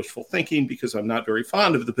that's just wishful thinking because I'm not very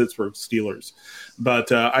fond of the Pittsburgh Steelers.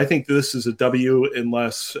 But I think this is a W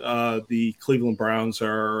unless the Cleveland Browns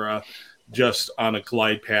are just on a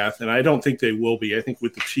glide path, and I don't think they will be. I think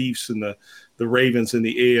with the Chiefs and the Ravens and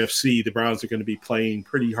the AFC, the Browns are going to be playing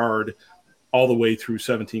pretty hard all the way through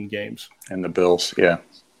 17 games. And the Bills, yeah.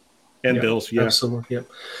 And Bills, yeah. Absolutely, yeah.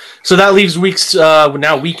 So that leaves week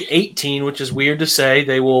 18, which is weird to say.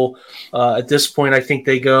 They will, at this point, I think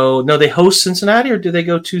they host Cincinnati, or do they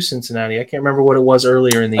go to Cincinnati? I can't remember what it was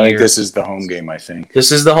earlier in the year. I think this is the home game, I think.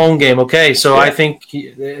 This is the home game. Okay, so yeah. I think,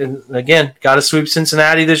 again, got to sweep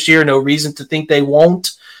Cincinnati this year. No reason to think they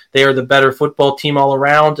won't. They are the better football team all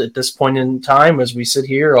around at this point in time as we sit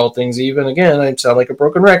here, all things even. Again, I sound like a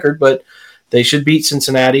broken record, but they should beat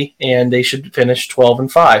Cincinnati, and they should finish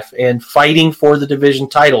 12-5 and fighting for the division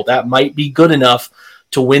title. That might be good enough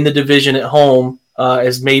to win the division at home.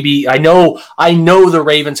 As maybe I know the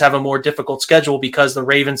Ravens have a more difficult schedule because the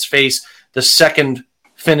Ravens face the second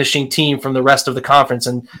finishing team from the rest of the conference,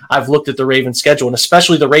 and I've looked at the Ravens schedule, and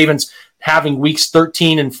especially the Ravens having weeks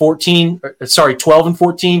 12 and 14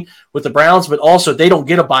 with the Browns, but also they don't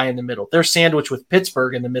get a bye in the middle. They're sandwiched with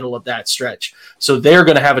Pittsburgh in the middle of that stretch. So they're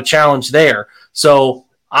going to have a challenge there. So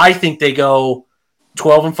I think they go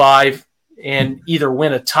 12-5 and either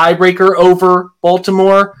win a tiebreaker over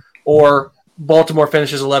Baltimore, or Baltimore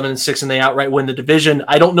finishes 11-6 and they outright win the division.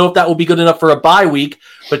 I don't know if that will be good enough for a bye week,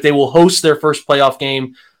 but they will host their first playoff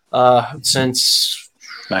game since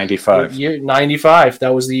 95. 95.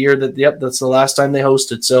 That was the year that's the last time they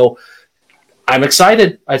hosted. So I'm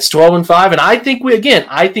excited. It's 12-5, and I think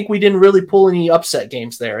we didn't really pull any upset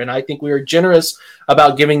games there, and I think we were generous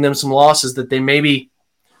about giving them some losses that they might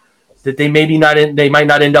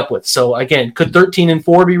not end up with. So again, could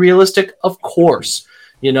 13-4 be realistic? Of course.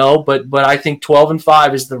 But I think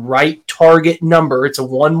 12-5 is the right target number. It's a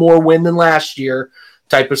one more win than last year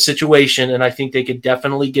type of situation, and I think they could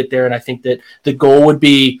definitely get there. And I think that the goal would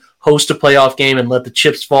be host a playoff game and let the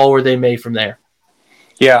chips fall where they may from there.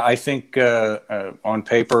 Yeah, I think on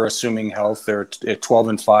paper, assuming health, they're at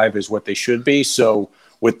 12-5 is what they should be. So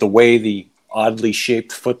with the way the oddly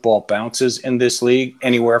shaped football bounces in this league,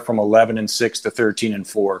 anywhere from 11-6 to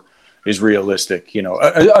 13-4. Is realistic,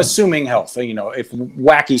 assuming health. If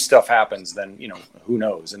wacky stuff happens, then who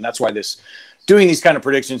knows? And that's why doing these kind of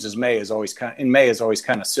predictions in May is always kind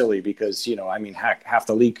of silly because half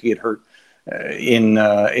the league could get hurt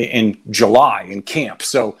in July in camp.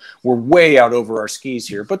 So we're way out over our skis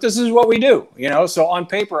here, but this is what we do, So on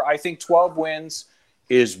paper, I think 12 wins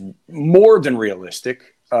is more than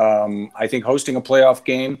realistic. I think hosting a playoff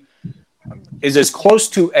game is as close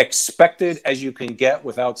to expected as you can get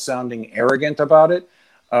without sounding arrogant about it.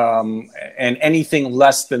 And anything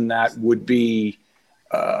less than that would be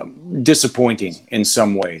disappointing in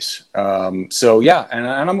some ways. So yeah, and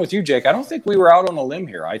I'm with you, Jake. I don't think we were out on a limb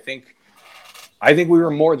here. I think we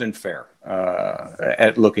were more than fair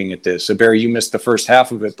at looking at this. So Barry, you missed the first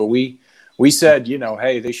half of it, but we said,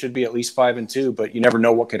 hey, they should be at least 5-2, but you never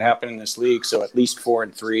know what could happen in this league. So at least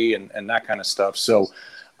 4-3 and that kind of stuff. So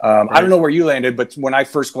I don't know where you landed, but when I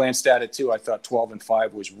first glanced at it too, I thought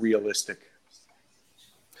 12-5 was realistic.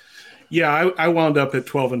 Yeah, I wound up at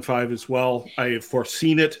 12-5 as well. I have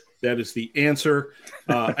foreseen it. That is the answer.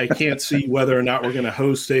 I can't see whether or not we're going to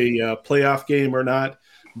host a playoff game or not,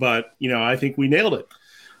 but I think we nailed it.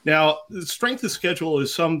 Now, the strength of schedule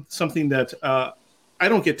is something that I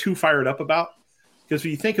don't get too fired up about, because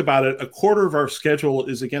when you think about it, a quarter of our schedule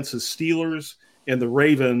is against the Steelers and the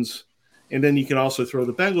Ravens, and then you can also throw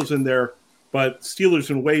the Bengals in there. But Steelers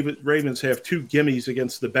and Ravens have 2 gimmies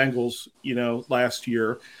against the Bengals, last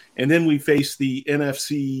year. And then we faced the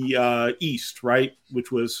NFC East, right,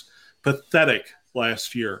 which was pathetic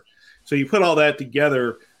last year. So you put all that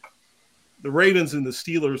together, the Ravens and the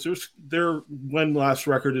Steelers, their win-loss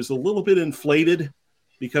record is a little bit inflated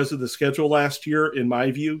because of the schedule last year, in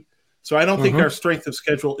my view. So I don't think our strength of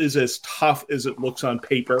schedule is as tough as it looks on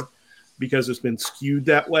paper, because it's been skewed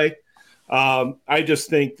that way. I just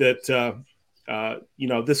think that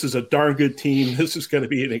this is a darn good team. This is going to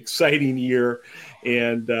be an exciting year,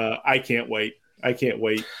 and I can't wait.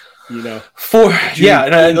 For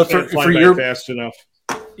your fast enough.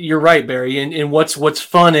 You're right, Barry. And what's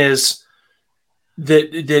fun is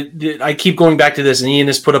that I keep going back to this, and Ian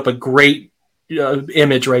has put up a great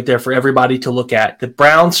image right there for everybody to look at. The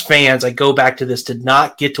Browns fans, I go back to this, did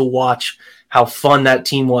not get to watch how fun that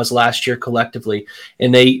team was last year collectively.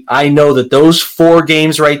 And I know that those 4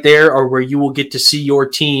 games right there are where you will get to see your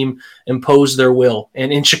team impose their will.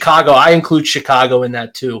 And in Chicago, I include Chicago in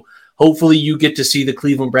that too. Hopefully you get to see the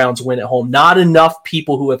Cleveland Browns win at home. Not enough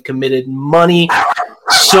people who have committed money,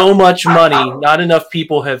 so much money, not enough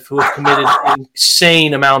people who have committed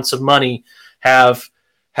insane amounts of money have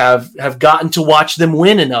gotten to watch them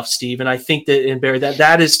win enough, Steve. And I think that, and Barry,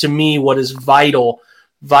 that is to me what is vital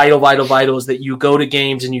is that you go to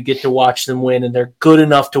games and you get to watch them win, and they're good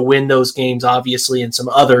enough to win those games, obviously, and some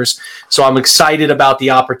others. So I'm excited about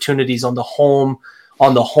the opportunities on the home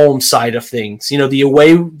side of things.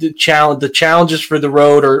 The challenges for the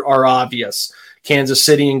road are obvious. Kansas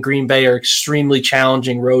City and Green Bay are extremely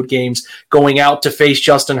challenging road games. Going out to face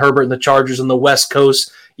Justin Herbert and the Chargers on the West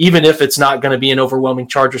Coast, even if it's not going to be an overwhelming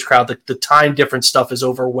Chargers crowd, the time difference stuff is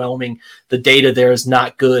overwhelming. The data there is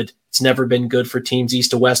not good. It's never been good for teams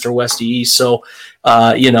east to west or west to east. So,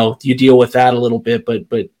 you deal with that a little bit. But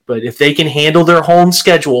if they can handle their home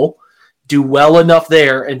schedule, do well enough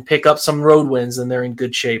there, and pick up some road wins, then they're in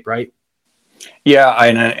good shape, right? Yeah,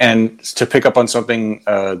 and to pick up on something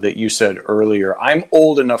that you said earlier, I'm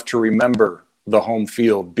old enough to remember the home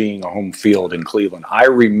field being a home field in Cleveland. I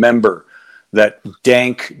remember that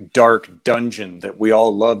dank, dark dungeon that we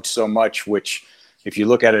all loved so much, which, if you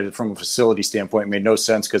look at it from a facility standpoint, made no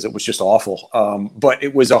sense because it was just awful. But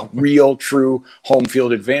it was a real, true home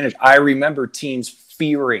field advantage. I remember teams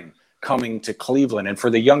fearing coming to Cleveland. And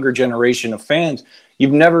for the younger generation of fans,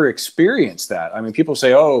 you've never experienced that. I mean, people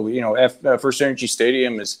say, First Energy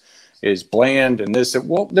Stadium is bland and this.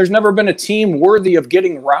 Well, there's never been a team worthy of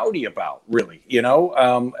getting rowdy about, really,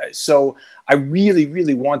 So I really,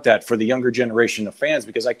 really want that for the younger generation of fans,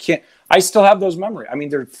 because I still have those memories. I mean,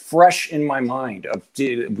 they're fresh in my mind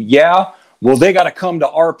they got to come to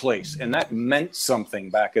our place. And that meant something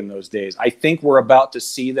back in those days. I think we're about to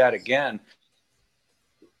see that again.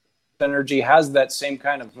 Energy has that same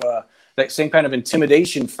kind of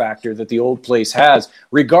intimidation factor that the old place has.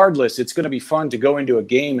 Regardless, it's going to be fun to go into a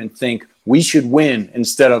game and think we should win,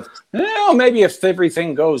 instead of, maybe if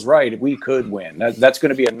everything goes right, we could win. That's going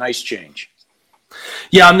to be a nice change.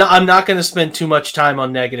 Yeah, I'm not going to spend too much time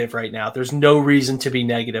on negative right now. There's no reason to be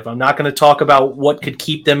negative. I'm not going to talk about what could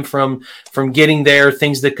keep them from getting there,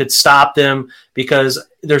 things that could stop them, because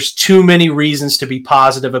there's too many reasons to be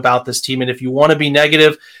positive about this team. And if you want to be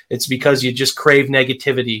negative It's because you just crave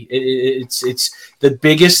negativity. It's the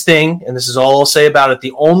biggest thing, and this is all I'll say about it.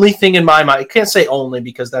 The only thing in my mind, I can't say only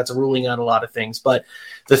because that's a ruling on a lot of things, but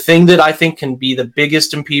the thing that I think can be the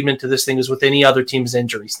biggest impediment to this thing is with any other team's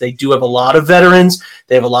injuries. They do have a lot of veterans.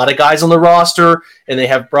 They have a lot of guys on the roster, and they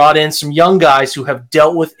have brought in some young guys who have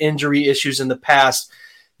dealt with injury issues in the past.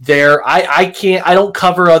 I don't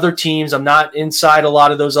cover other teams. I'm not inside a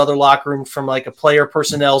lot of those other locker rooms from like a player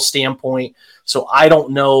personnel standpoint. So I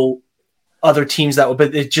don't know other teams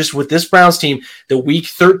but it just with this Browns team, the week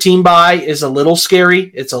 13 bye is a little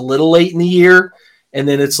scary. It's a little late in the year. And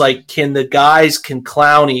then it's like, can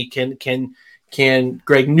Clowney, can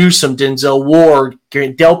Greg Newsome, Denzel Ward,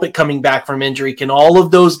 Delpit coming back from injury, can all of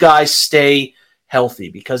those guys stay healthy?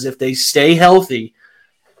 Because if they stay healthy,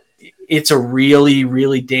 it's a really,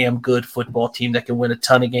 really damn good football team that can win a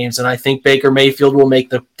ton of games. And I think Baker Mayfield will make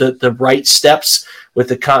the right steps with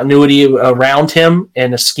the continuity around him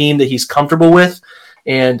and a scheme that he's comfortable with.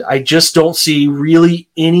 And I just don't see really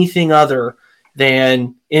anything other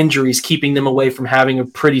than injuries keeping them away from having a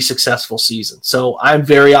pretty successful season. So I'm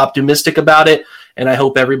very optimistic about it, and I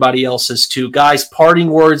hope everybody else is too. Guys, parting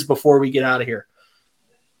words before we get out of here.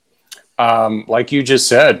 Like you just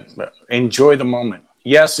said, enjoy the moment.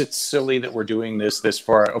 Yes, it's silly that we're doing this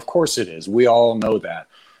far. Of course it is. We all know that.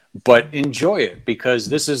 But enjoy it, because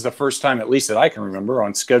this is the first time, at least that I can remember,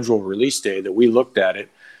 on scheduled release day that we looked at it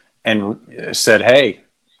and said, hey,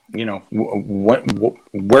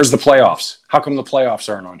 where's the playoffs? How come the playoffs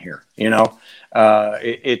aren't on here?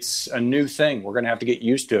 It's a new thing. We're going to have to get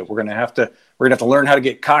used to it. We're going to have to learn how to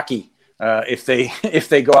get cocky if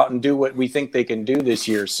they go out and do what we think they can do this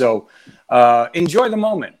year. So enjoy the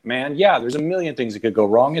moment, man. Yeah, there's a million things that could go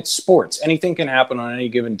wrong. It's sports. Anything can happen on any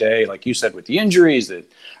given day, like you said, with the injuries, the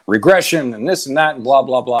regression, and this and that, and blah,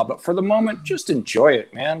 blah, blah. But for the moment, just enjoy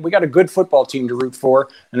it, man. We got a good football team to root for,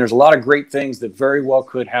 and there's a lot of great things that very well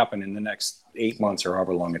could happen in the next 8 months or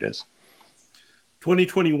however long it is.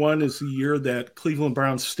 2021 is the year that Cleveland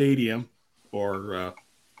Browns Stadium, or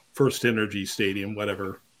First Energy Stadium,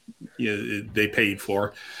 whatever they paid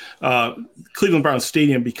for, Cleveland Browns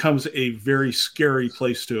Stadium becomes a very scary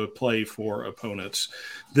place to play for opponents.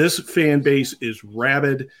 This fan base is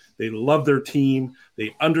rabid. They love their team.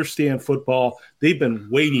 They understand football. They've been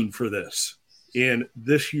waiting for this. And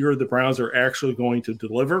this year, the Browns are actually going to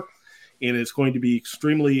deliver, and it's going to be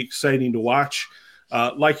extremely exciting to watch.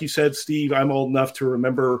 Like you said, Steve, I'm old enough to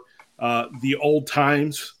remember the old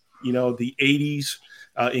times, the 80s.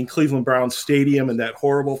 In Cleveland Browns Stadium and that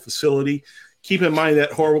horrible facility. Keep in mind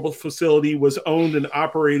that horrible facility was owned and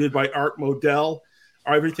operated by Art Modell.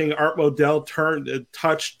 Everything Art Modell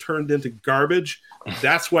turned into garbage.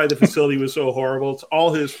 That's why the facility was so horrible. It's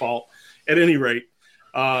all his fault. At any rate,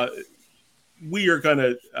 we are going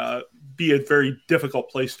to be a very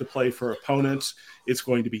difficult place to play for opponents. It's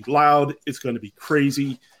going to be loud. It's going to be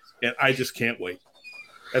crazy. And I just can't wait.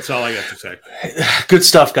 That's all I got to say. Good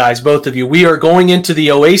stuff, guys, both of you. We are going into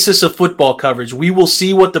the oasis of football coverage. We will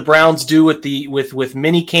see what the Browns do with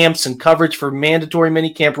mini camps and coverage for mandatory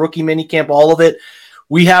mini camp, rookie mini camp, all of it.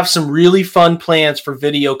 We have some really fun plans for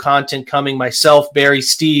video content coming. Myself, Barry,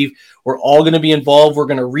 Steve, we're all going to be involved. We're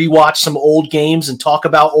going to rewatch some old games and talk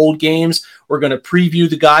about old games. We're going to preview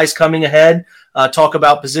the guys coming ahead, talk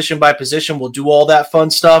about position by position. We'll do all that fun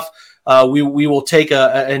stuff. We will take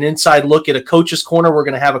an inside look at a coach's corner. We're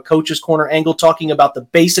going to have a coach's corner angle talking about the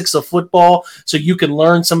basics of football so you can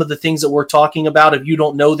learn some of the things that we're talking about if you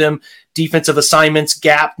don't know them. Defensive assignments,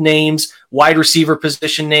 gap names, wide receiver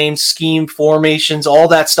position names, scheme formations, all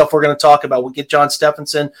that stuff we're going to talk about. We'll get John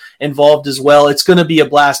Stephenson involved as well. It's going to be a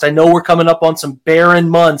blast. I know we're coming up on some barren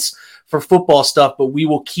months for football stuff, but we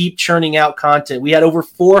will keep churning out content. We had over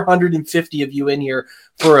 450 of you in here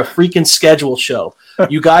for a freaking schedule show.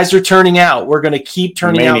 You guys are turning out. We're going to keep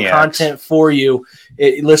turning out content for you.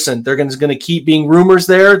 Listen, there's going to keep being rumors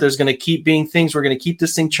there. There's going to keep being things. We're going to keep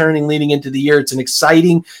this thing churning leading into the year. It's an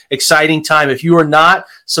exciting, exciting time. If you are not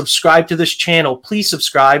subscribed to this channel, please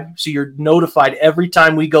subscribe so you're notified every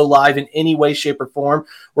time we go live in any way, shape, or form.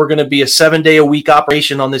 We're going to be a 7-day-a-week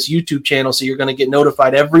operation on this YouTube channel, so you're going to get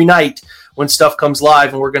notified every night when stuff comes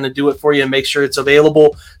live, and we're going to do it for you and make sure it's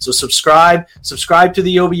available. So subscribe to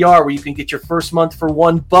the OBR where you can get your first month for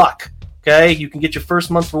 $1. Okay, you can get your first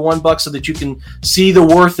month for $1 so that you can see the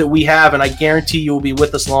worth that we have, and I guarantee you will be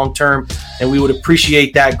with us long term, and we would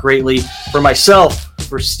appreciate that greatly. For myself,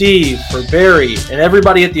 for Steve, for Barry, and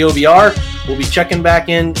everybody at the OBR, we'll be checking back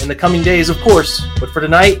in the coming days, of course. But for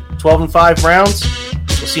tonight, 12-5 Browns.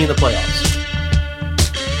 We'll see you in the playoffs.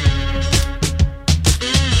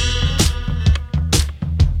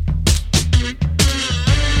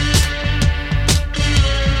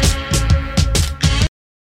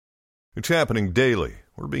 It's happening daily.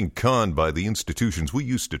 We're being conned by the institutions we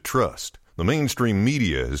used to trust. The mainstream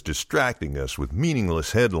media is distracting us with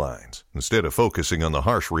meaningless headlines instead of focusing on the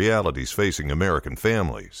harsh realities facing American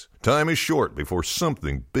families. Time is short before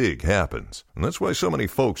something big happens, and that's why so many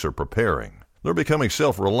folks are preparing. They're becoming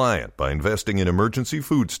self-reliant by investing in emergency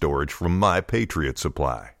food storage from My Patriot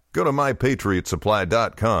Supply. Go to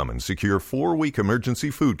MyPatriotSupply.com and secure 4-week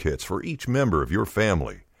emergency food kits for each member of your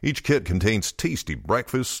family. Each kit contains tasty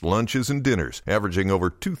breakfasts, lunches, and dinners, averaging over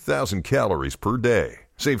 2,000 calories per day.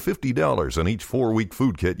 Save $50 on each 4-week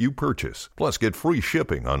food kit you purchase. Plus, get free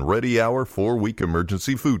shipping on Ready Hour 4-week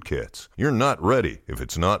emergency food kits. You're not ready if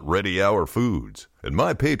it's not Ready Hour Foods. At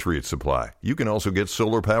My Patriot Supply, you can also get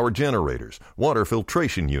solar power generators, water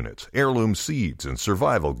filtration units, heirloom seeds, and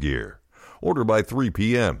survival gear. Order by 3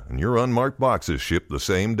 p.m. and your unmarked boxes ship the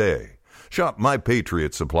same day. Shop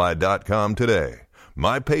MyPatriotSupply.com today.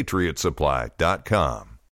 MyPatriotSupply.com.